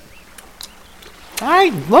is.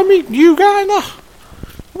 You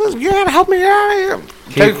gotta help me out here.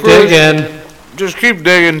 Keep Ted Cruz, digging. just keep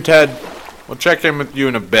digging, Ted. We'll check in with you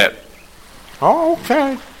in a bit. Oh,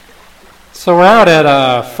 okay. So we're out at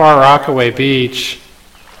Far Rockaway Beach.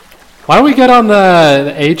 Why don't we get on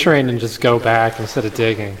the A train and just go back instead of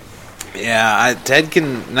digging? Yeah, Ted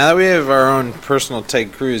can... Now that we have our own personal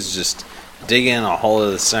Ted Cruz just digging a hole to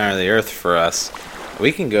the center of the earth for us,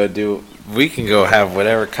 we can go have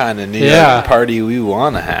whatever kind of New York party we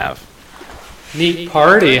want to have. Neat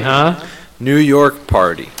party, huh? New York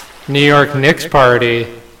party. New York Knicks party.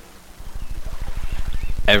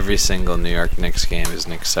 every single New York Knicks game is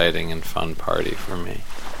an exciting and fun party for me.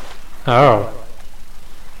 Oh.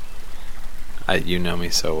 You know me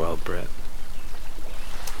so well, Britt.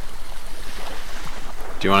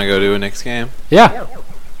 Do you want to go to a Knicks game? Yeah.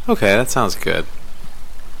 Okay, that sounds good.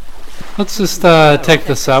 Let's just take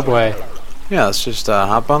the subway. Yeah, let's just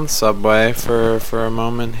hop on the subway for a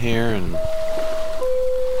moment here and...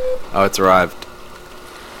 Oh, it's arrived.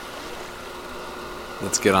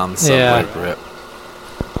 Let's get on the subway, Britt.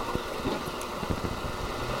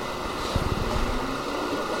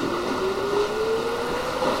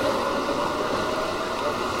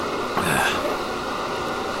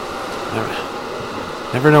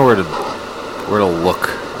 Never know where to look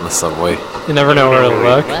on the subway. You never know where to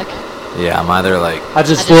look. Yeah, I'm either like... I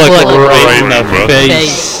just look right in the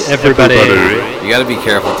face, everybody. You gotta be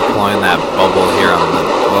careful deploying that bubble here on the...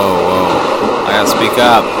 Whoa. I gotta speak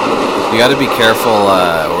up. You gotta be careful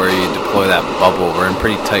where you deploy that bubble. We're in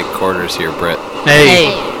pretty tight quarters here, Britt.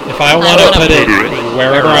 Hey, if I want to put it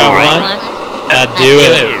wherever I want, I'd do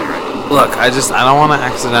it. Look, I don't want to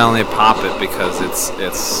accidentally pop it because it's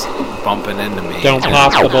bumping into me. Don't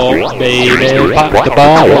pop the ball, baby. Pop the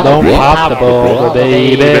ball. Don't pop the ball,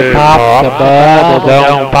 baby. Pop the bubble.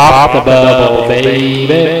 Don't pop the bubble,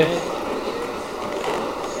 baby.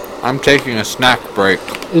 I'm taking a snack break.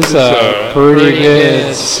 It's a pretty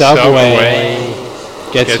good subway.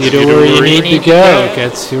 Gets you to where you need to go.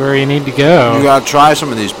 Gets you where you need to go. You gotta try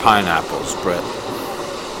some of these pineapples, Britt.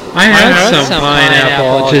 I had some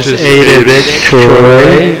pineapple. Just ate it,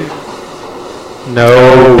 Troy.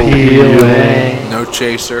 No peeling. No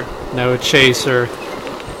chaser. No chaser.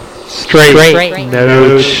 Straight.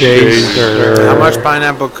 No chaser. How much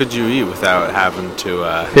pineapple could you eat without having to...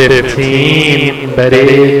 15, but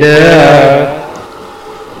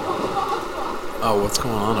Oh, what's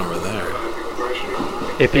going on over there?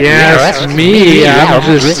 if you ask me, I'm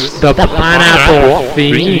just the pineapple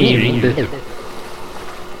fiend.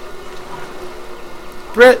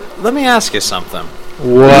 Britt, let me ask you something.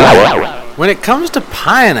 What? When it comes to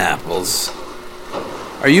pineapples,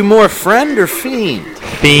 are you more friend or fiend?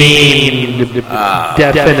 Fiend.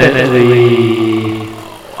 Definitely.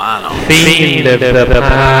 I don't Fiend of the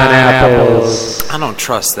pineapples. I don't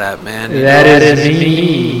trust that, man. That is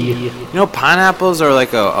me. You know, pineapples are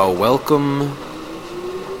like a welcome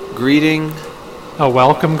greeting. A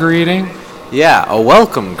welcome greeting? Yeah, a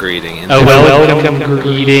welcome greeting. A welcome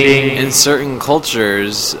greeting. In certain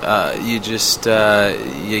cultures, you just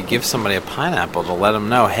you give somebody a pineapple to let them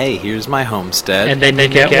know, hey, here's my homestead. And then you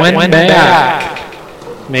get one back.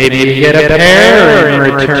 Maybe you get a pear in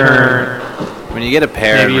return. When you get a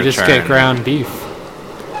pear Maybe in you return, just get ground beef.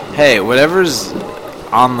 Hey, whatever's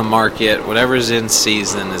on the market, whatever's in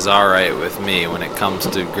season is alright with me when it comes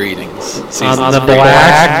to greetings. On the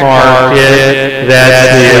black market,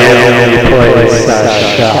 that's the only place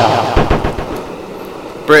I shop.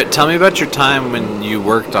 Britt, tell me about your time when you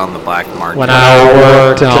worked on the black market. When I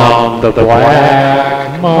worked on the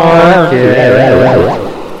black market,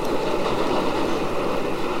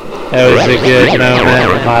 that was a good moment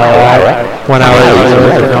in my life. When I was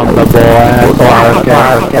working on the black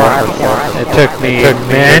market, it took me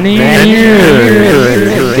many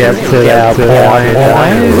years to get to that point.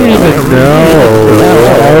 I didn't even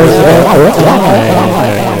know I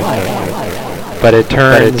was but it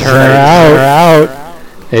turns out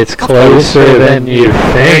it's closer than you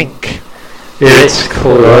think. It's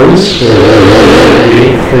closer than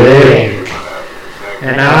you think.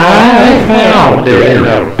 And I found it in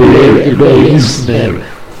a big basement,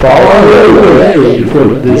 far away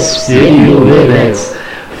from the city limits.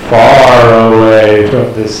 Far away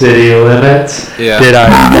from the city limits. Yeah. Did I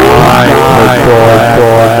find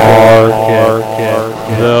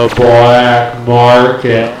the black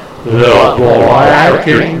market? The black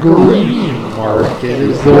and green market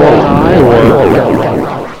is the one I work on.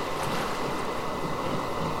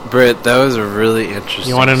 Britt, that was a really interesting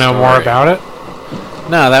You want to know story. more about it?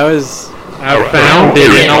 No, that was... I found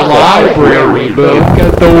it in a library book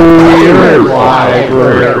at the Weird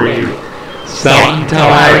Library.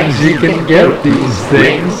 Sometimes you can get these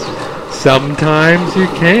things. Sometimes you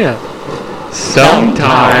can't.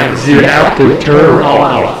 Sometimes you have to turn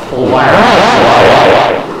on a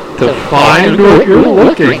flashlight to find what you're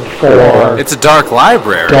looking for. It's a dark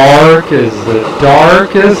library. Dark is the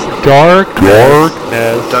darkest darkness.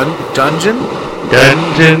 Dungeon?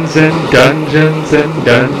 Dungeons and dungeons and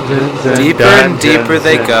dungeons and Deeper and deeper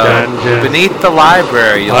they go. Beneath the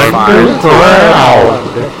library you'll find...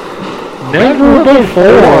 Underground. Never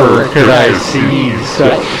before could I see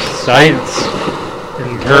such sights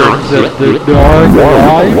in terms of the dark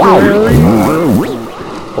library.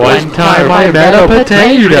 One time I met a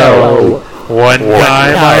potato. One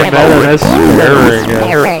time I met an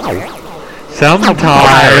asparagus.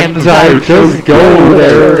 Sometimes I just go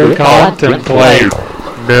there to contemplate.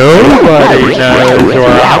 Nobody knows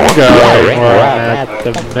where I'm going or I'm at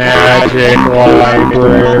the magic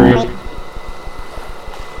library.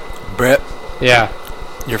 Britt, Yeah.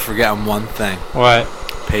 you're forgetting one thing. What?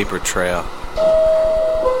 Paper trail.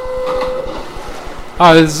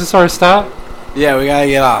 Oh, is this our stop? Yeah, we gotta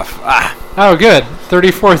get off. Oh, good.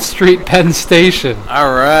 34th Street, Penn Station.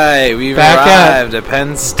 All right, we've Back arrived at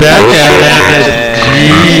Penn Station. Back at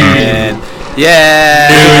MSG. Yeah.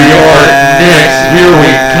 New York Knicks, here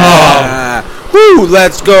we come. Woo,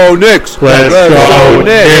 let's go Knicks. Let's go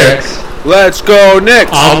Knicks. Let's go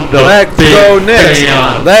Knicks. I'm the Let's big go Knicks.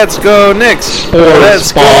 fan. Let's go Knicks. Sports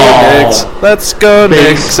Let's go ball. Knicks. Let's go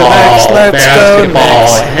Knicks. Baseball, Let's go basketball,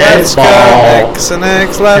 Knicks. Let's go headball. Knicks.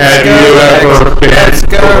 Let's go Have you ever Knicks. been Let's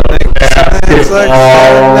go to Knicks.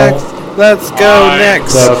 basketball? Let's go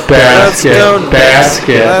Knicks. The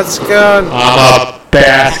basket. Let's go. I'm a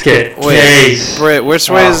basket case. Britt, which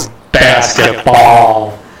way is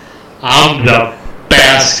basketball? I'm the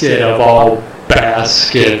basket of all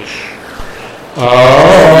baskets. Oh,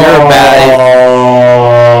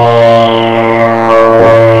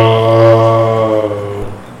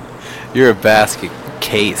 You're a You're a basket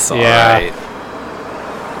case, all right.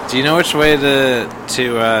 Do you know which way to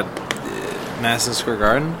Madison Square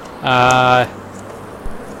Garden?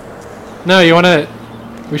 No, you want to...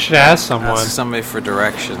 We should ask someone. Ask somebody for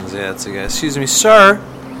directions. Yeah, it's a guy. Excuse me, sir.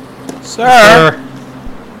 Sir.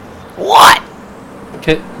 What?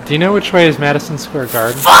 Do you know which way is Madison Square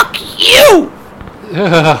Garden? Fuck you!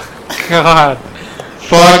 Ugh, God.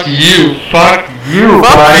 Fuck you. Fuck you,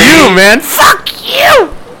 Fuck buddy. you, man. Fuck you!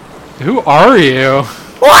 Who are you?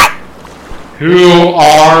 What? Who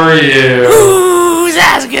are you? Who's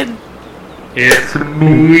asking? It's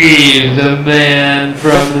me, the man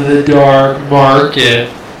from the dark market.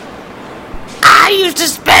 I used to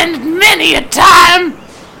spend many a time,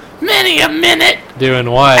 many a minute Doing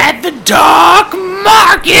what? at the dark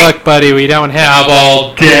market. Look, buddy, we don't have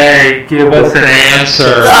all day. Give us an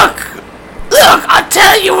answer. Look, I'll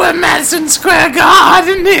tell you where Madison Square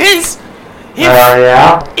Garden is.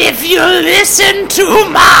 Yeah? If you listen to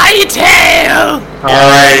my tale.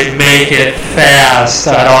 Alright, make it fast.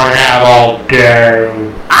 I don't have all day.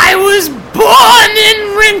 I was born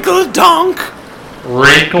in Wrinkledonk.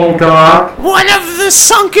 Wrinkledonk? One of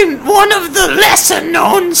the lesser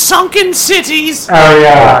known sunken cities. Oh,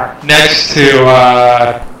 yeah. Next to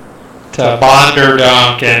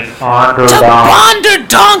Bonderdonk and Onderdonk.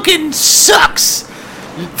 Bonderdonkin sucks.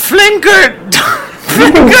 Flinker.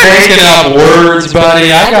 You're making up words,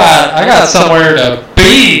 buddy. I got somewhere to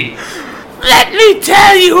be. Let me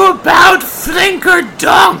tell you about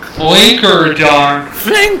Flinkerdonk. Flinkerdonk.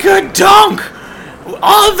 Flinkerdonk.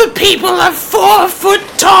 All the people are 4 foot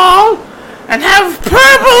tall and have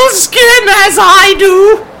purple skin as I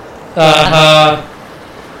do.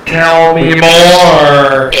 Tell me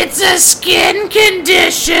more. It's a skin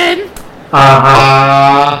condition.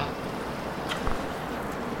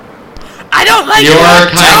 I don't like You're your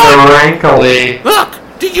kind tone. of wrinkly. Look,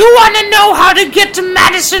 do you want to know how to get to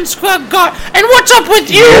Madison Square Garden? And what's up with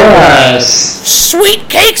you? Yes. Sweet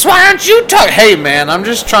cakes, why don't you talk? Hey, man, I'm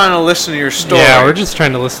just trying to listen to your story. Yeah, we're just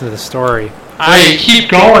trying to listen to the story. I keep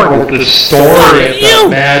going with the story of the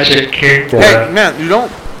Magic Kingdom. Hey, man, you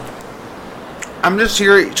don't... I'm just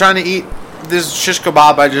here trying to eat this shish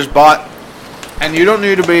kebab I just bought, and you don't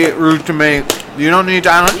need to be rude to me. You don't need to...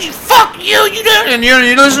 Fuck you! You don't... And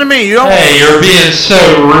you listen to me. You don't... Hey, you're being so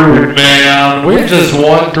rude, man. We just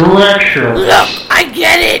want directions. Look, I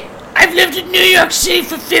get it. I've lived in New York City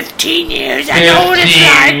for 15 years. I know what it's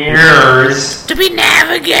 15 years. to be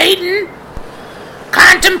navigating, When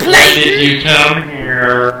contemplating. did you come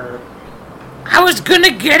here? I was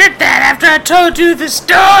gonna get at that after I told you the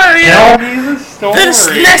story. Tell me the story. This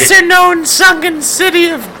lesser-known sunken city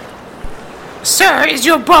of... Sir, is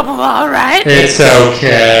your bubble all right? It's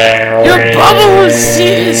okay. Your bubble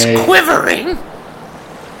is quivering.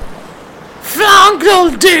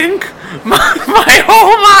 Flongle dink, my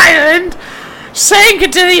home island, sank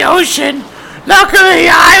into the ocean. Luckily,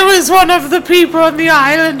 I was one of the people on the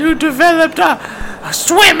island who developed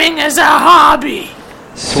swimming as a hobby.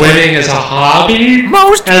 Swimming as a hobby?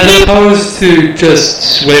 Most As people... opposed to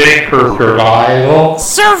just swimming for survival?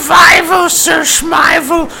 Survival, Sir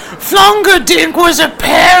Schmival. Flongerdink was a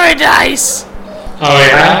paradise. Oh,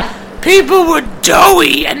 yeah? People were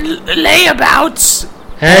doughy and layabouts.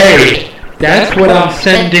 Hey, that's what I'm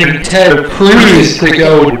sending Ted Cruz to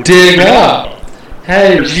go dig up. How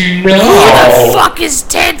did you know? Who the fuck is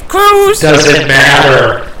Ted Cruz? Doesn't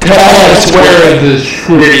matter. Tell us where the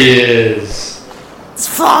city is. It's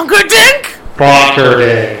Flonkerdink?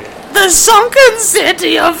 Flonkerdink. The sunken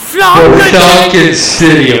city of The Flonkerdink sunken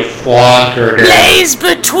city of Flonkerdink. lays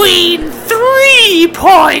between 3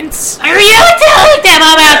 points. Are you telling them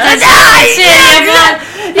about the sunken city of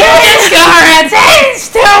Flonkerdink? You just go around saying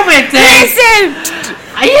stupid things. Listen!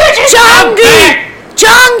 You just come back.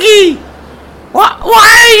 Jongi! Why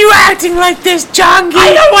are you acting like this, Jongi?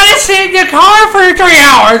 I don't want to sit in your car for 3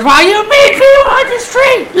 hours while you meet people on the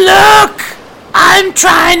street. Look! I'm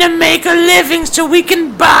trying to make a living so we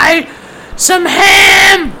can buy some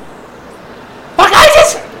ham. Look,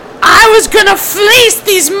 I was gonna fleece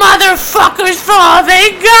these motherfuckers for all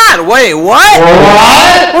they got. Wait, what?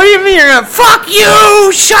 What? What do you mean you're gonna... Fuck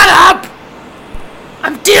you! Shut up!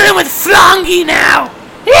 I'm dealing with Flongy now.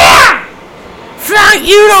 Yeah! Flongy's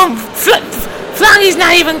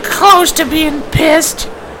not even close to being pissed.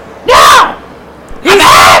 No! I'm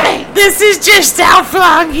happy! This is just how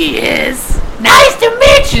Flongy is. Nice to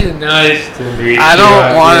meet you! Nice to meet you. I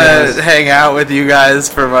don't want to hang out with you guys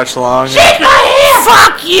for much longer. Shake my hand!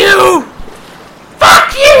 Fuck you!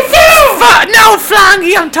 Fuck you too! No,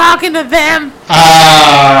 Flongy, I'm talking to them.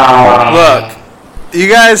 Look, you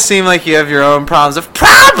guys seem like you have your own problems.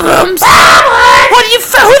 Problems? What do you?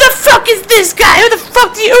 Who the fuck is this guy? Who the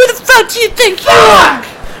fuck do you think you are?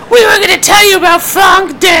 We were gonna tell you about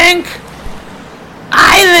Flonkerdink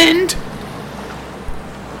Island,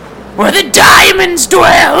 where the diamonds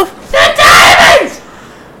dwell. The diamonds!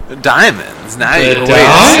 Diamonds? Now The you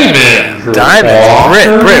diamonds.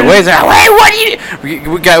 Diamonds. Britt, wait a second. Wait, what do you...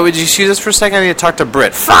 Guy, would you excuse us for a second? I need to talk to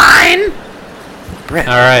Britt. Fine. Britt.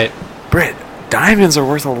 All right. Britt, diamonds are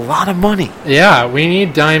worth a lot of money. Yeah, we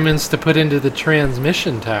need diamonds to put into the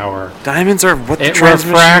transmission tower. Diamonds are what the It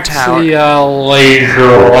transmission refracts tower... the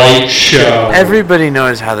laser light show. Everybody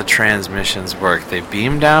knows how the transmissions work. They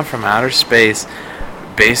beam down from outer space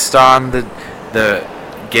based on the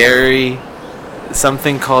Gary...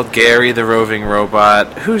 Something called Gary the roving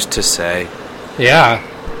robot. Who's to say? Yeah.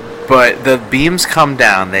 But the beams come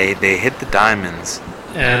down. They hit the diamonds.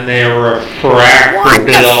 And they refract What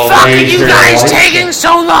the fuck are you guys taking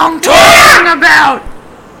so long talking about?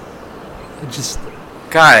 Just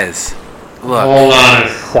Guys, look. hold on a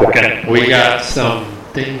second. We got some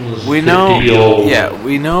things We to know. deal Yeah,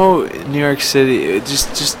 we know New York City.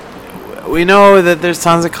 Just we know that there's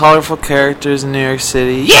tons of colorful characters in New York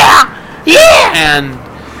City. Yeah.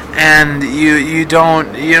 And you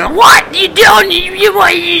don't What? You don't?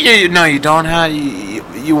 no, you don't have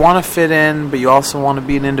you want to fit in, but you also want to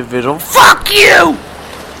be an individual. Fuck you!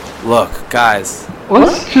 Look, guys,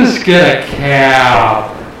 Let's just get a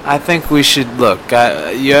cab. I think we should look.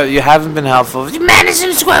 You haven't been helpful.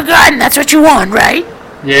 Madison Square Garden, that's what you want, right?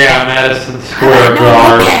 Yeah, Madison Square No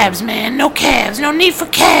Garden. cabs, man. No cabs. No need for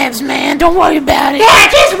cabs, man. Don't worry about it. Yeah,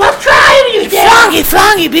 just we'll try you there.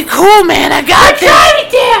 Flongy, be cool, man. I got this. Try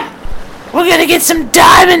it there. We're gonna get some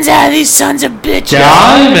diamonds out of these sons of bitches.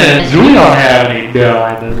 Diamonds? We don't have any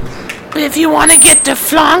diamonds. But if you want to get to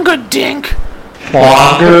Flonkerdink,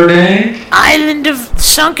 Flonkerdink?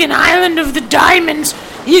 sunken island of the diamonds,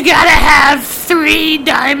 you gotta have 3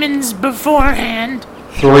 diamonds beforehand.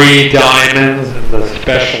 3 diamonds and the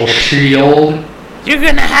special shield. You're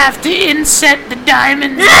gonna have to inset the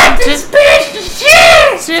diamonds Not the into... special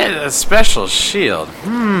shit. A special shield.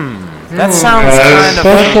 That sounds kind of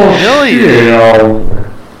special familiar. shield.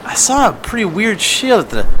 I saw a pretty weird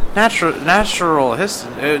shield at the natural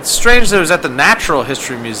history. It's strange that it was at the Natural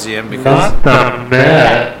History Museum because Not the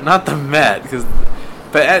Met. not the Met.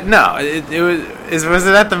 No, was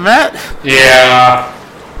it at the Met? Yeah.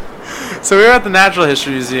 So we were at the Natural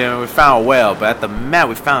History Museum and we found a whale, but at the Met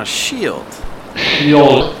we found a shield.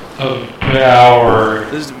 Shield of power.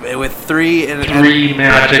 With 3 and 3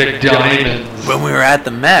 magic diamonds. when we were at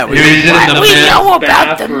the Met, It was in the We men's know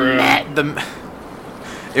about the bathroom. Met.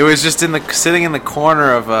 It was just sitting in the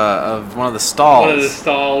corner of one of the One stalls. of the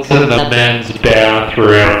stalls in the men's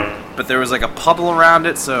bathroom. But there was like a puddle around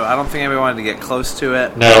it, so I don't think anybody wanted to get close to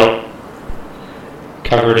it. No.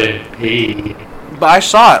 Covered in pee. But I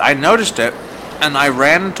saw it. I noticed it. And I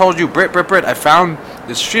ran and told you, Britt, I found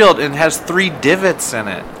this shield and it has 3 divots in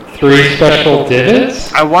it. 3 special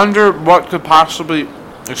divots? I wonder what could possibly...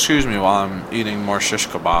 Excuse me while I'm eating more shish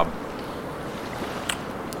kebab.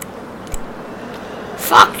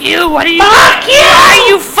 Fuck you! What are you? Fuck you! Why are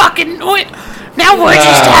you fucking? Now we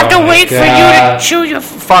just have to wait for you to chew your.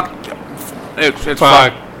 Fuck. It's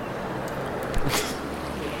Fuck.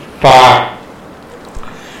 Fuck.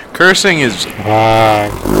 Cursing is...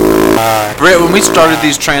 Fuck. Britt, when we started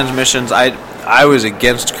these transmissions, I I was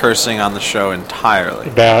against cursing on the show entirely.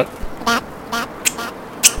 About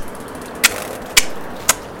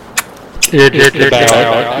it's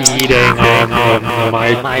about eating on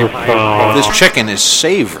the microphone. This chicken is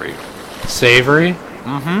savory. Savory?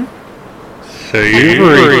 Mm-hmm.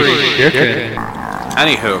 Savory chicken.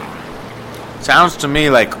 Anywho, sounds to me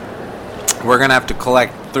like we're gonna have to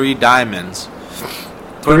collect 3 diamonds.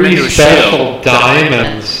 Put them into a special shield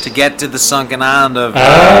diamonds to get to the sunken island of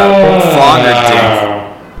Flongerdink.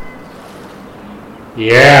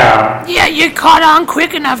 Yeah. Yeah, you caught on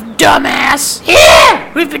quick enough, dumbass.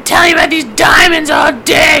 Yeah! We've been telling you about these diamonds all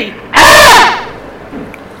day. Ah!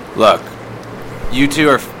 Look, you two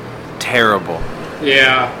are terrible.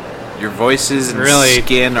 Yeah. Your voices and Really?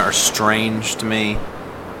 skin are strange to me.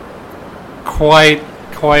 Quite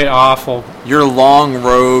awful. Your long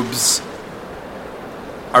robes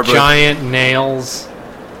are both, Giant nails.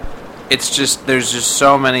 it's just, there's just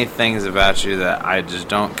so many things about you that I just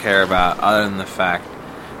don't care about, other than the fact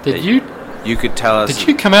Did that you could tell us. Did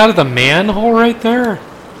you come out of the manhole right there?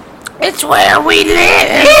 It's where we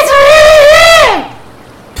live.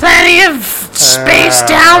 Plenty of space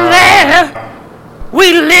down there.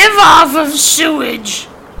 We live off of sewage.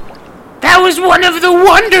 That was one of the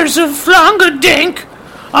wonders of Flongerdink.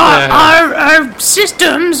 Our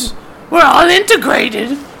systems were all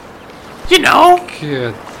integrated. You know,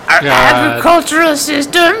 Good. our agricultural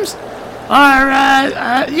systems are,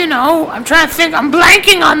 you know, I'm trying to think, I'm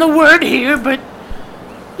blanking on the word here, but,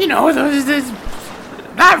 you know, those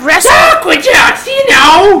not aqueducts, you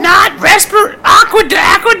know. Not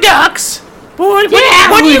aqueducts. But what do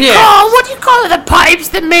you call the pipes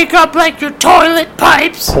that make up like your toilet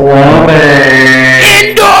pipes? Plumbing.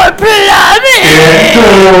 Indoor plumbing.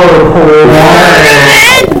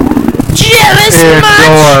 Jealous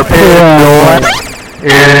much?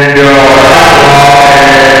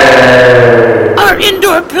 Our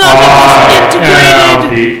indoor plumbing is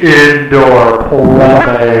integrated. The indoor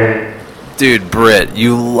plumbing. Dude, Britt,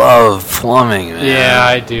 you love plumbing, man. Yeah,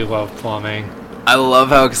 I do love plumbing. I love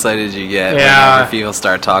how excited you get Yeah. whenever people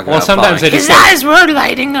start talking Well, about sometimes plumbing. His eyes were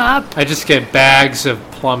lighting up. I just get bags of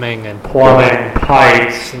plumbing and plumbing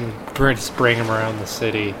pipes and just bring them around the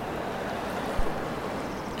city.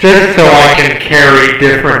 Just so I can carry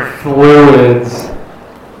different fluids.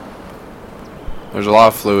 There's a lot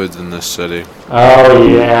of fluids in this city. Oh,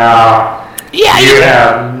 yeah. Yeah, You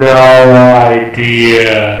have no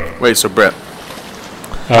idea. Wait, so Britt,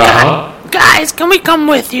 Uh-huh. guys, can we come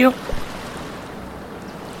with you?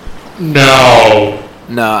 No.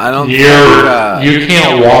 no, I don't You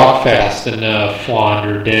can't walk fast enough,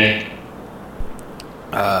 Flongerdink.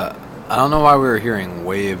 I don't know why we were hearing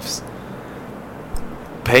waves.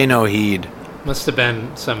 Pay no heed. Must have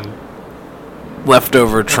been some...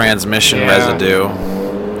 Leftover transmission Yeah. residue.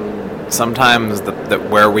 Sometimes that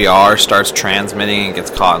where we are starts transmitting and gets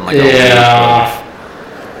caught in like a loop.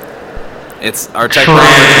 It's our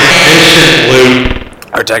Transmission loop.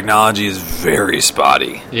 Our technology is very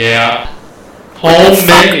spotty. Yeah.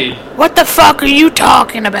 Homemade. What the fuck are you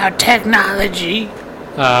talking about, technology?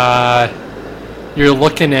 You're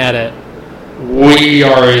looking at it. We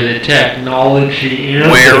are the technology in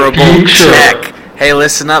Wearable the future. tech. Hey,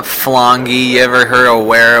 listen up, Flongy. You ever heard of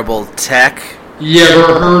wearable tech? You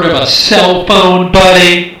ever heard of a cell phone,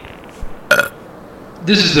 buddy?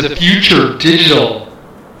 This is the future, digital.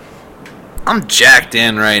 I'm jacked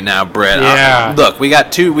in right now, Britt. Yeah. Look, we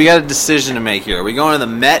got a decision to make here. Are we going to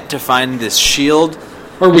the Met to find this shield?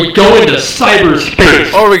 Or we go into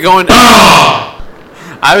cyberspace. Or are we going to... Ah!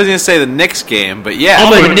 I was going to say the Knicks game, but yeah.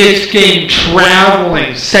 I'm a Knicks game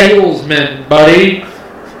traveling salesman, buddy.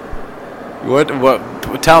 What?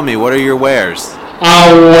 Tell me, what are your wares?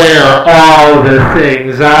 I wear all the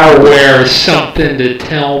things. I wear something to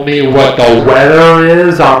tell me what the weather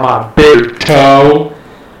is on my big toe.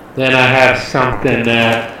 Then I have something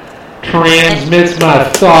that transmits my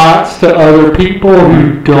thoughts to other people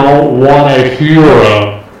who don't want to hear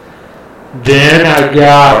them. Then I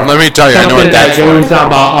got Let me tell you, I know something what that's that goes on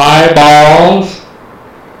my eyeballs.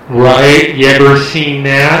 Right? You ever seen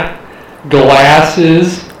that?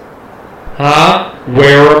 Glasses. Huh?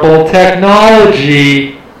 Wearable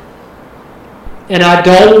technology. And I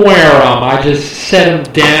don't wear them. I just set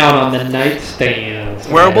them down on the nightstand.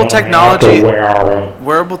 So Wearable I don't technology. have to wear them.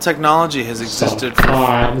 Wearable technology has existed for...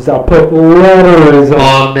 Sometimes I put letters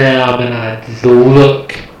on them and I just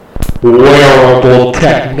look. Wearable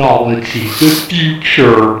technology. The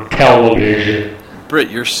future television. Britt,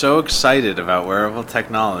 you're so excited about wearable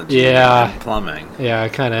technology. Yeah. And plumbing. Yeah, I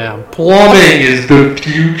kind of am. Plumbing is the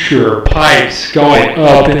future. Pipes going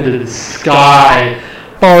up into the sky.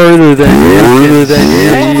 Farther than you can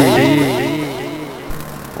see.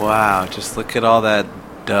 Just look at all that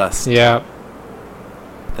dust. Yeah.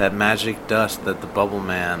 That magic dust that the Bubble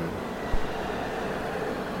Man.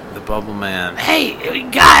 Hey,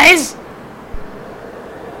 guys!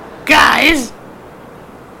 Guys!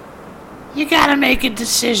 You gotta make a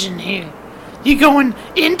decision here. You going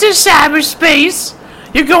into cyberspace,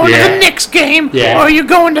 you're going to the Knicks game, or you're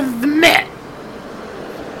going to the Met?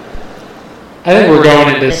 I think we're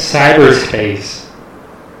going into cyberspace.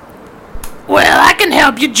 Well, I can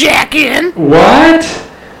help you jack in. What?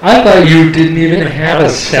 I thought you didn't even have a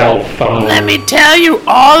cell phone. Let me tell you,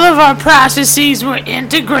 all of our processes were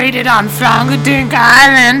integrated on Flongadink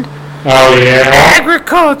Island. Oh, yeah?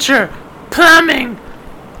 Agriculture, plumbing,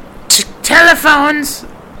 telephones,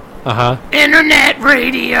 internet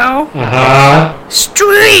radio,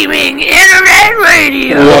 streaming internet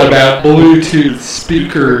radio. What about Bluetooth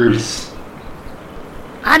speakers?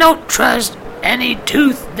 I don't trust any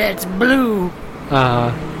tooth that's blue.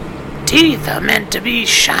 Teeth are meant to be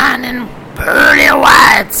shining pearly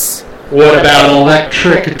whites. What about an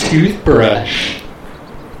electric toothbrush?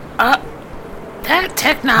 That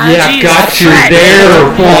technology Yeah, got you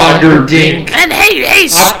there, Flogger-dink. And hey, I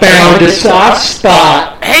found a soft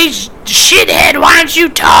spot. Hey, shithead, why aren't you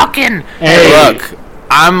talking? Hey, Look,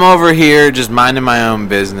 I'm over here just minding my own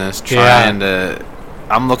business, trying to...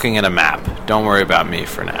 I'm looking at a map. Don't worry about me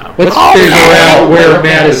for now. let's figure out where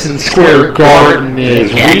Madison Square Garden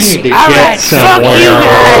is. We need to get fuck somewhere. you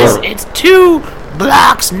guys. It's 2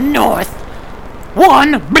 blocks north,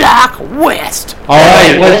 1 block west.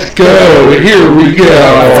 Alright, let's go. Here we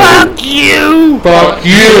go. Fuck you. Fuck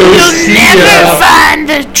you. You'll See never ya. find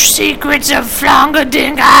the secrets of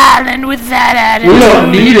Flongadink Island with that attitude. We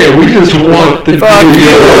don't need it. We just want the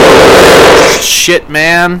video. Shit,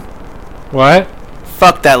 man. What?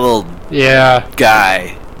 Fuck that little Yeah.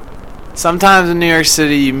 guy. Sometimes in New York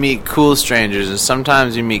City you meet cool strangers, and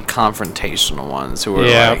sometimes you meet confrontational ones who are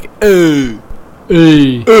like, "Hey,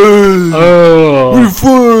 Hey. Oh.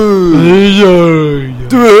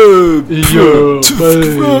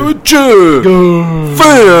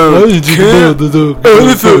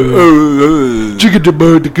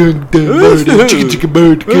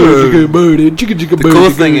 The cool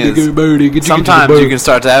thing is, sometimes you can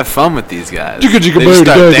start to have fun with these guys. They just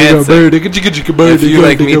start dancing. If you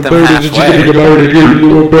like meet them halfway,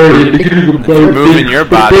 moving your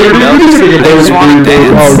body, they just want to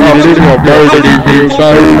dance.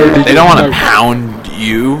 They don't want to pound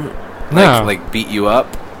you, like beat you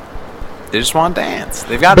up. They just want to dance.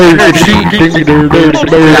 They've got energy. A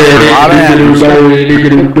lot of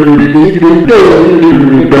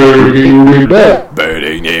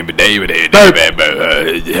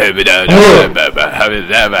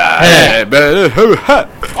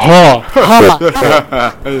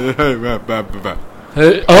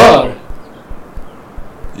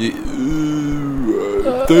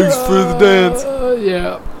Thanks for the dance.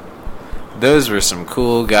 Yeah. Those were some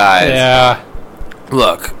cool guys. Yeah.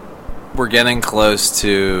 Look, we're getting close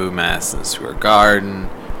to Madison Square Garden.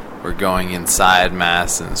 We're going inside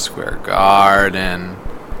Madison Square Garden.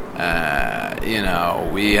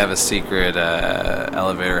 We have a secret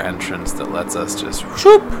elevator entrance that lets us just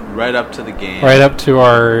whoop right up to the game. Right up to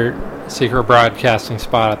our secret broadcasting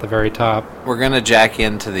spot at the very top. We're gonna jack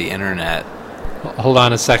into the internet. Hold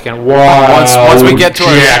on a second. Wow. Once we get to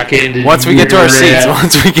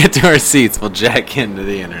our seats, we'll jack into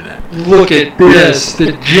the internet. Look at this,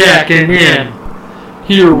 the jacking in.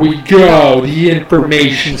 Here we go, the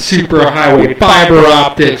information superhighway, fiber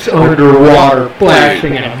optics, underwater,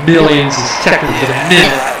 flashing in millions of seconds a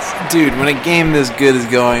minute. Dude, when a game this good is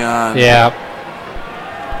going on, Yeah.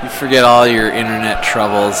 you forget all your internet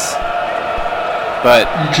troubles. But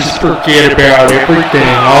You just forget about everything,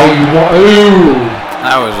 all you want. Ooh.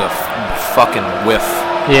 that was a fucking whiff.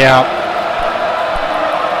 Yeah.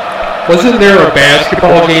 Wasn't there a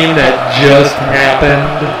basketball game that just happened?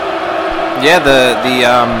 Yeah, the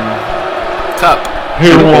cup.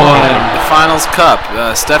 Who won? The finals cup.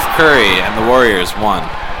 Steph Curry and the Warriors won.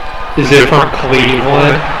 Is it from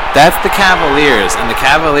Cleveland? That's the Cavaliers, and the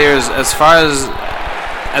Cavaliers, as far as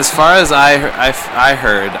I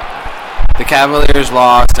heard, the Cavaliers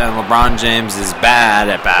lost, and LeBron James is bad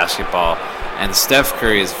at basketball, and Steph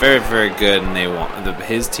Curry is very, very good, and they won.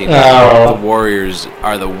 His team, the Warriors,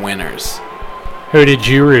 are the winners. Who did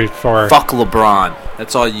you root for? Fuck LeBron.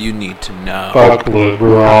 That's all you need to know. Fuck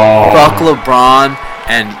LeBron. Fuck LeBron,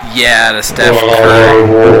 and yeah, to Steph Curry.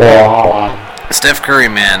 Steph Curry,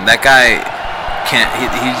 man, that guy can't.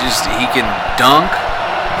 He can dunk,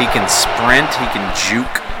 he can sprint, he can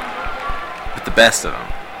juke, with the best of them.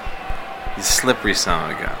 He's a slippery son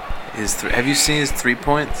of a gun. Have you seen his 3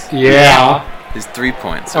 points? Yeah. His 3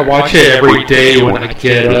 points. I watch it every day when I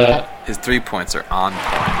get up. His 3 points are on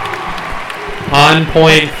point. On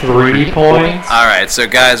point 3 points? Alright, so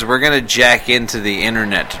guys, we're going to jack into the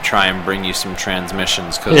internet to try and bring you some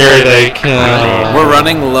transmissions. Cause Here they come. We're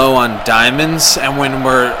running low on diamonds, and when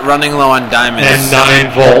we're running low on diamonds... And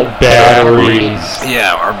 9-volt batteries.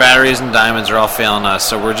 Yeah, our batteries and diamonds are all failing us,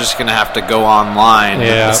 so we're just going to have to go online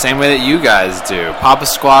the same way that you guys do.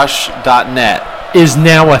 Papasquash.net is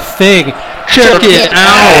now a thing. Check it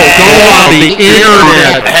out. Go on the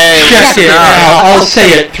internet. Hey, check it out. I'll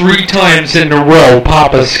say it 3 times in a row.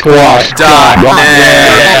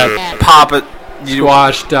 Papasquash.net.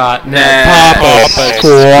 Papasquash.net.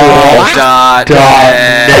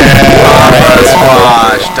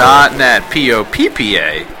 Papasquash.net.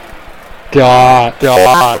 P-O-P-P-A.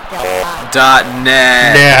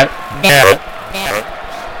 .net.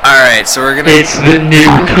 Alright, so we're gonna... It's the new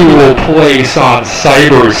cool place on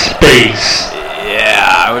cyberspace.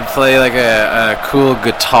 Yeah, I would play like a cool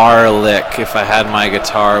guitar lick if I had my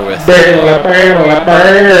guitar with me.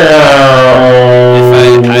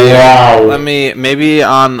 Let me... Maybe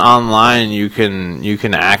online you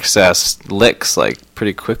can access licks like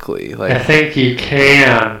pretty quickly. Like I think you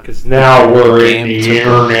can, because now we're in the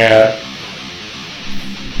internet.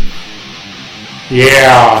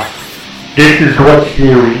 Yeah. This is what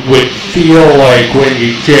you would feel like when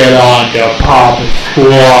you get on to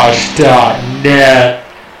papasquash.net.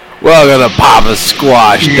 Welcome to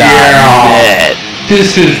papasquash.net. Yeah.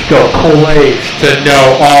 This is the place to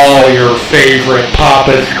know all your favorite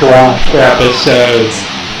Papa Squash episodes.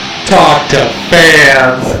 Talk to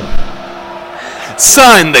fans.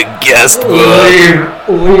 Sign the guest book.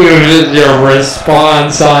 Leave your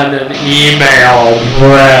response on an email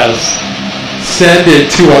address. Send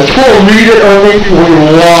it to us. We'll read it or maybe we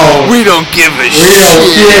won't. We don't give a shit. We don't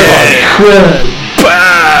give a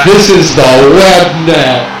crap. This is the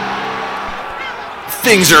webnet.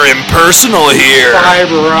 Things are impersonal here.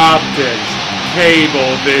 Fiber optics.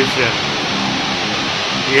 Cable vision.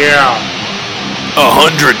 Yeah.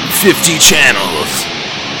 150 channels.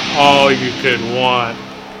 All you could want.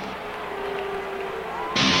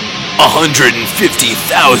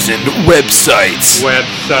 150,000 websites.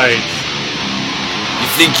 You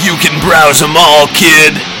think you can browse them all,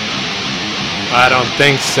 kid? I don't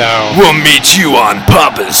think so. We'll meet you on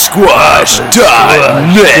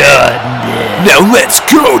papasquash.net. Now let's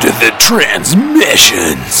go to the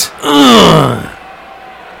transmissions.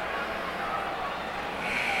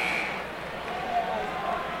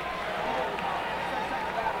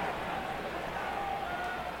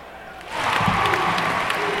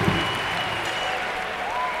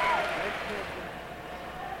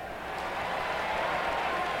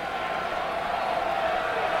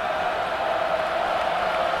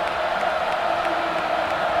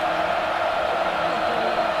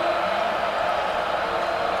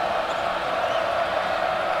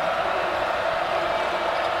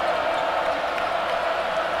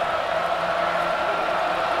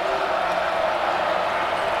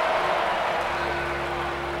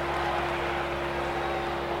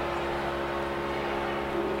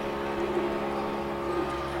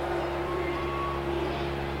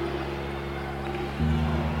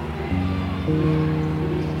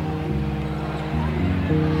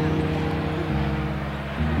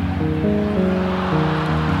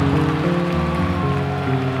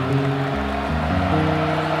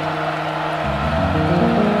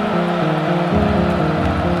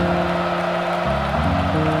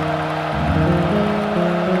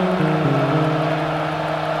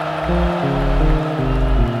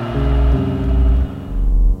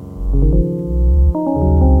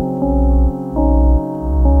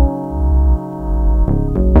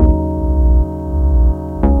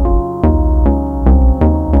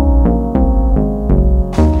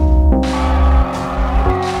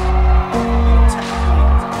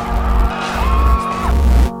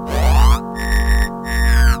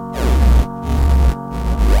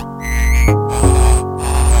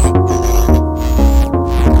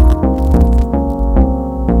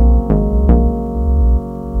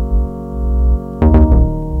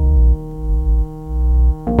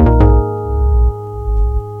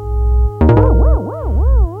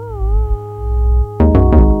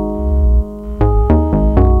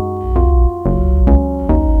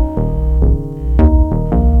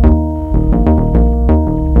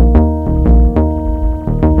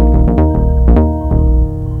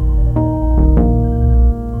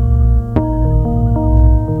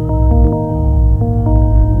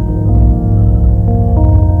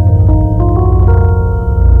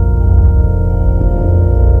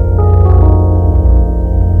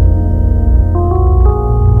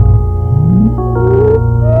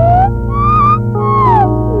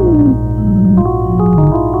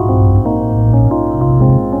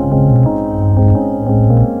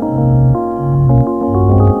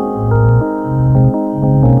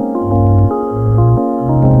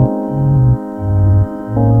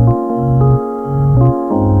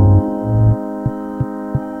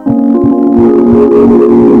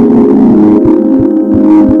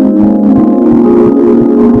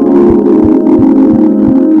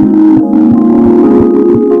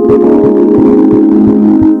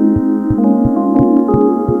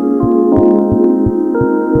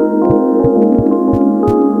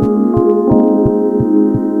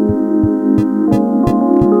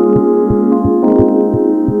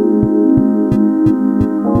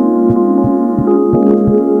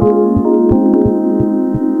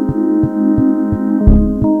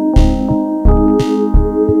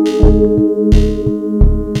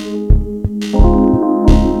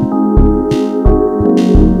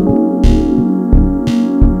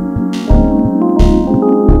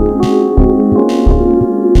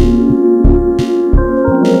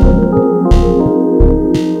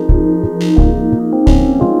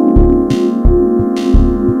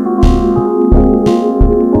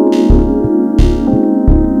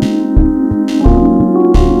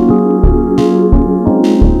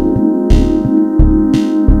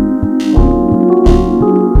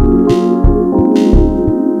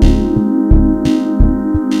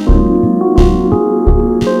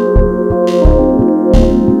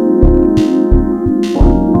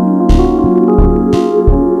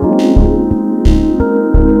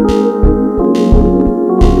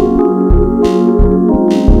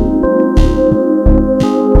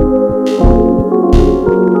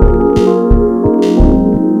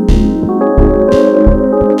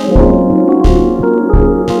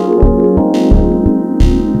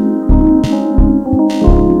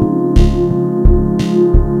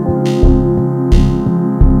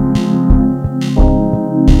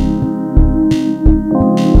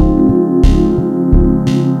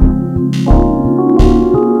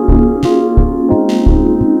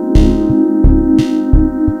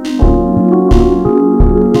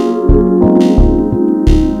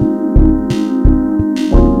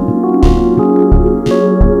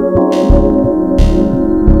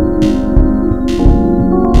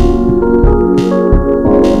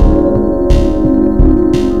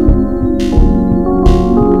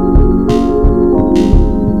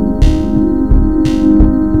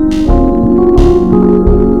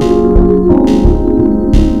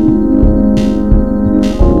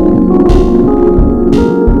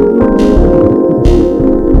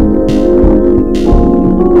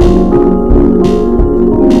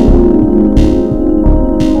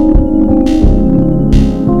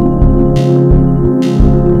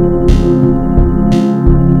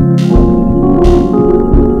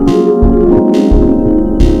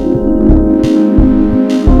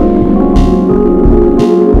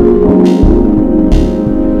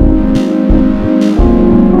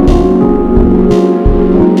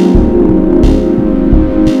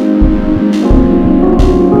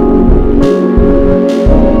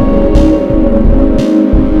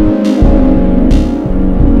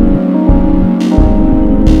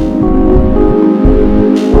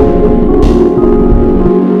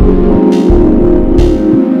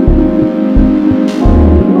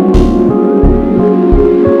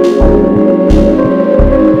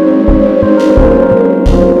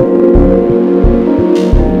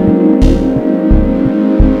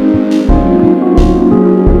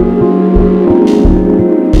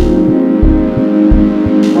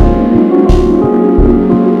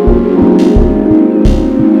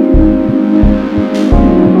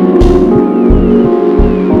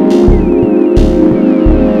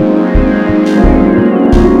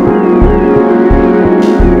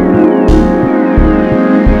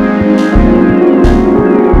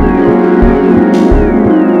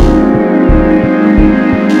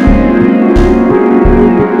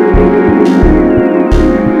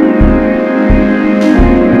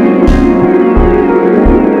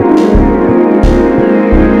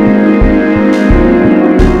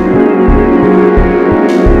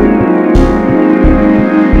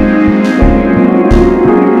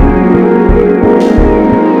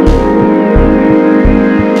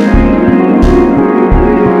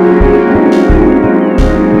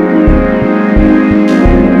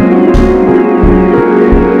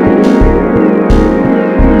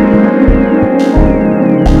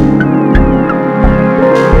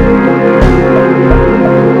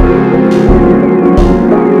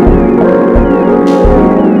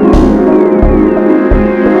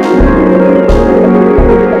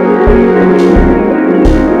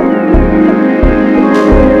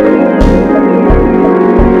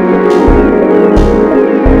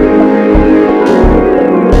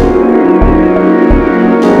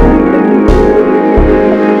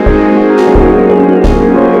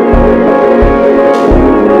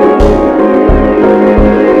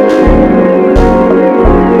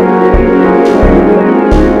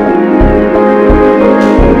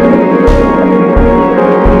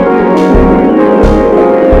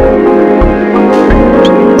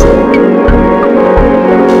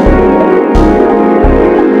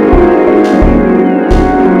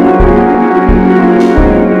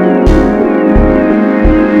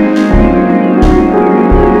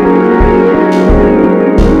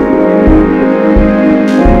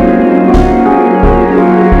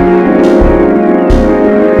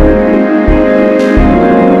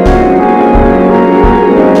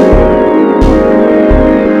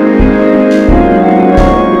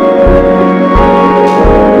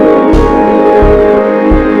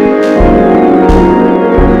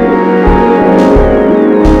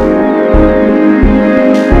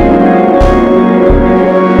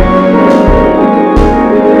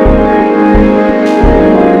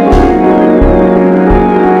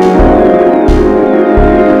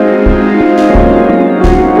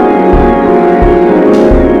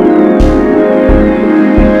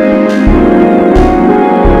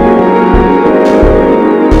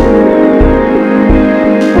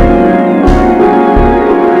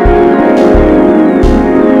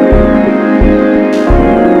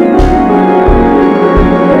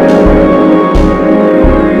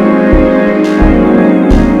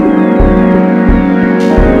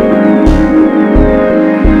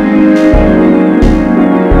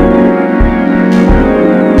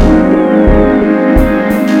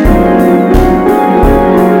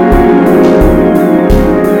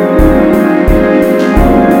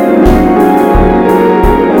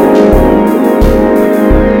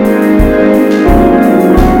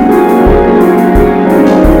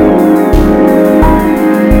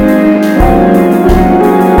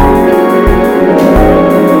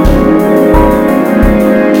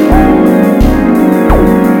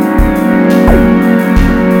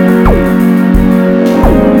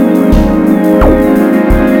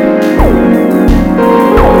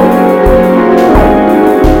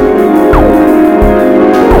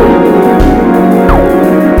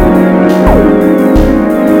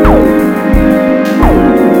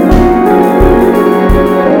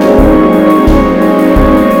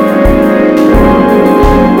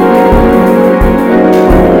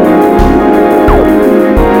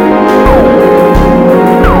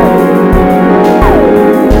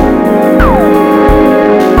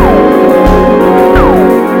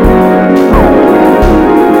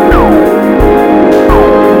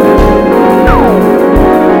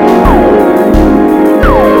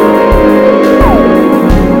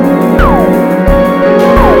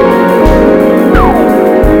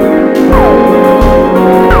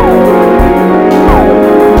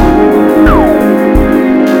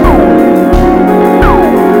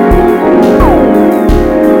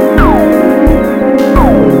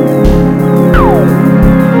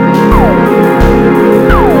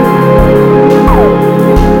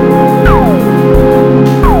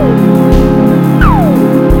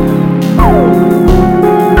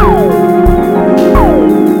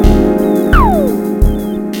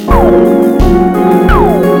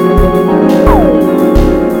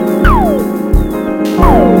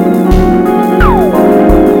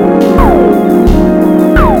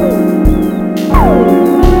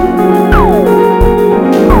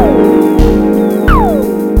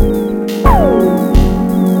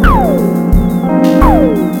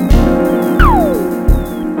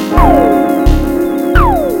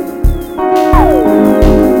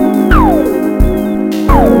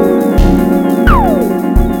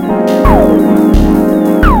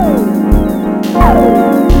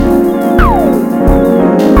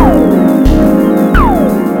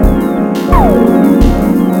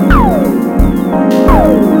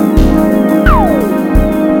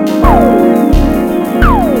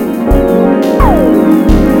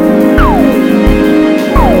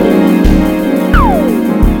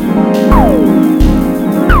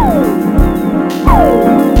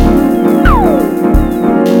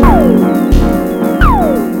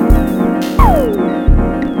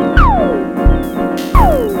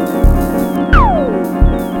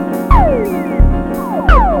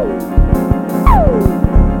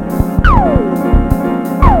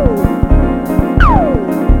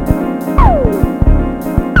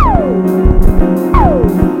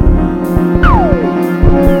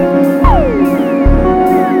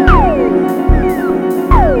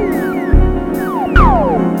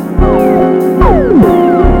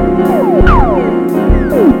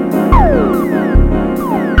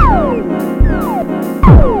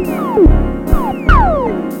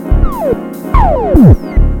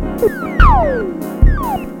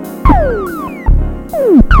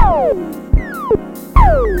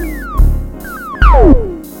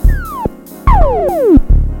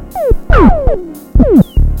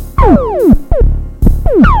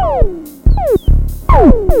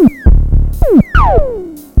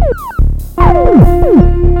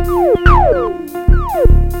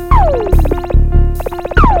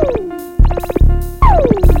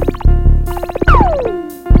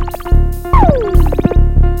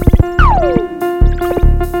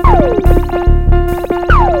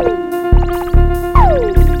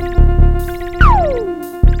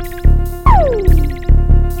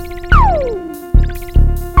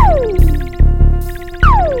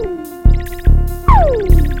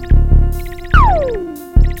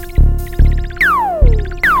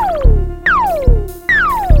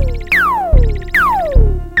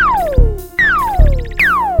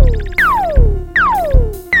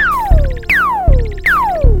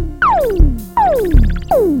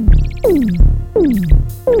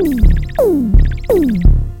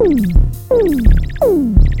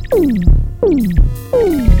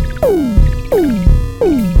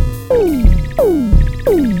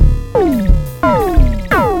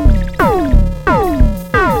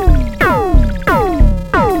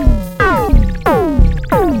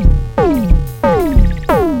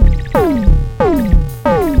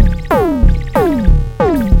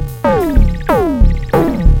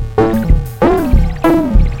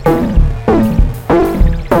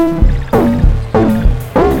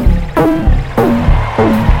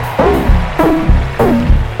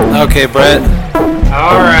 Okay, Brett.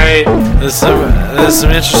 All right. There's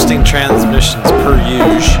some interesting transmissions per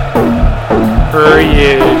usual.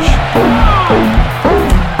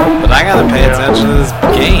 But I gotta pay attention to this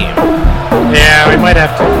game. Yeah, we might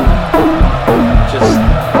have to just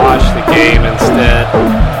watch the game instead.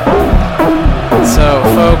 So,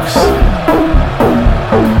 folks,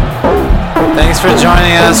 thanks for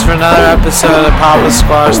joining us for another episode of Papa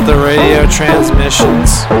Squash the Radio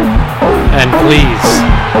Transmissions. And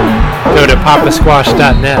please go to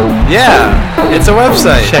papasquash.net. Yeah, it's a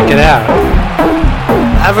website. Check it out.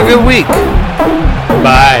 Have a good week.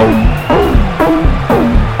 Bye.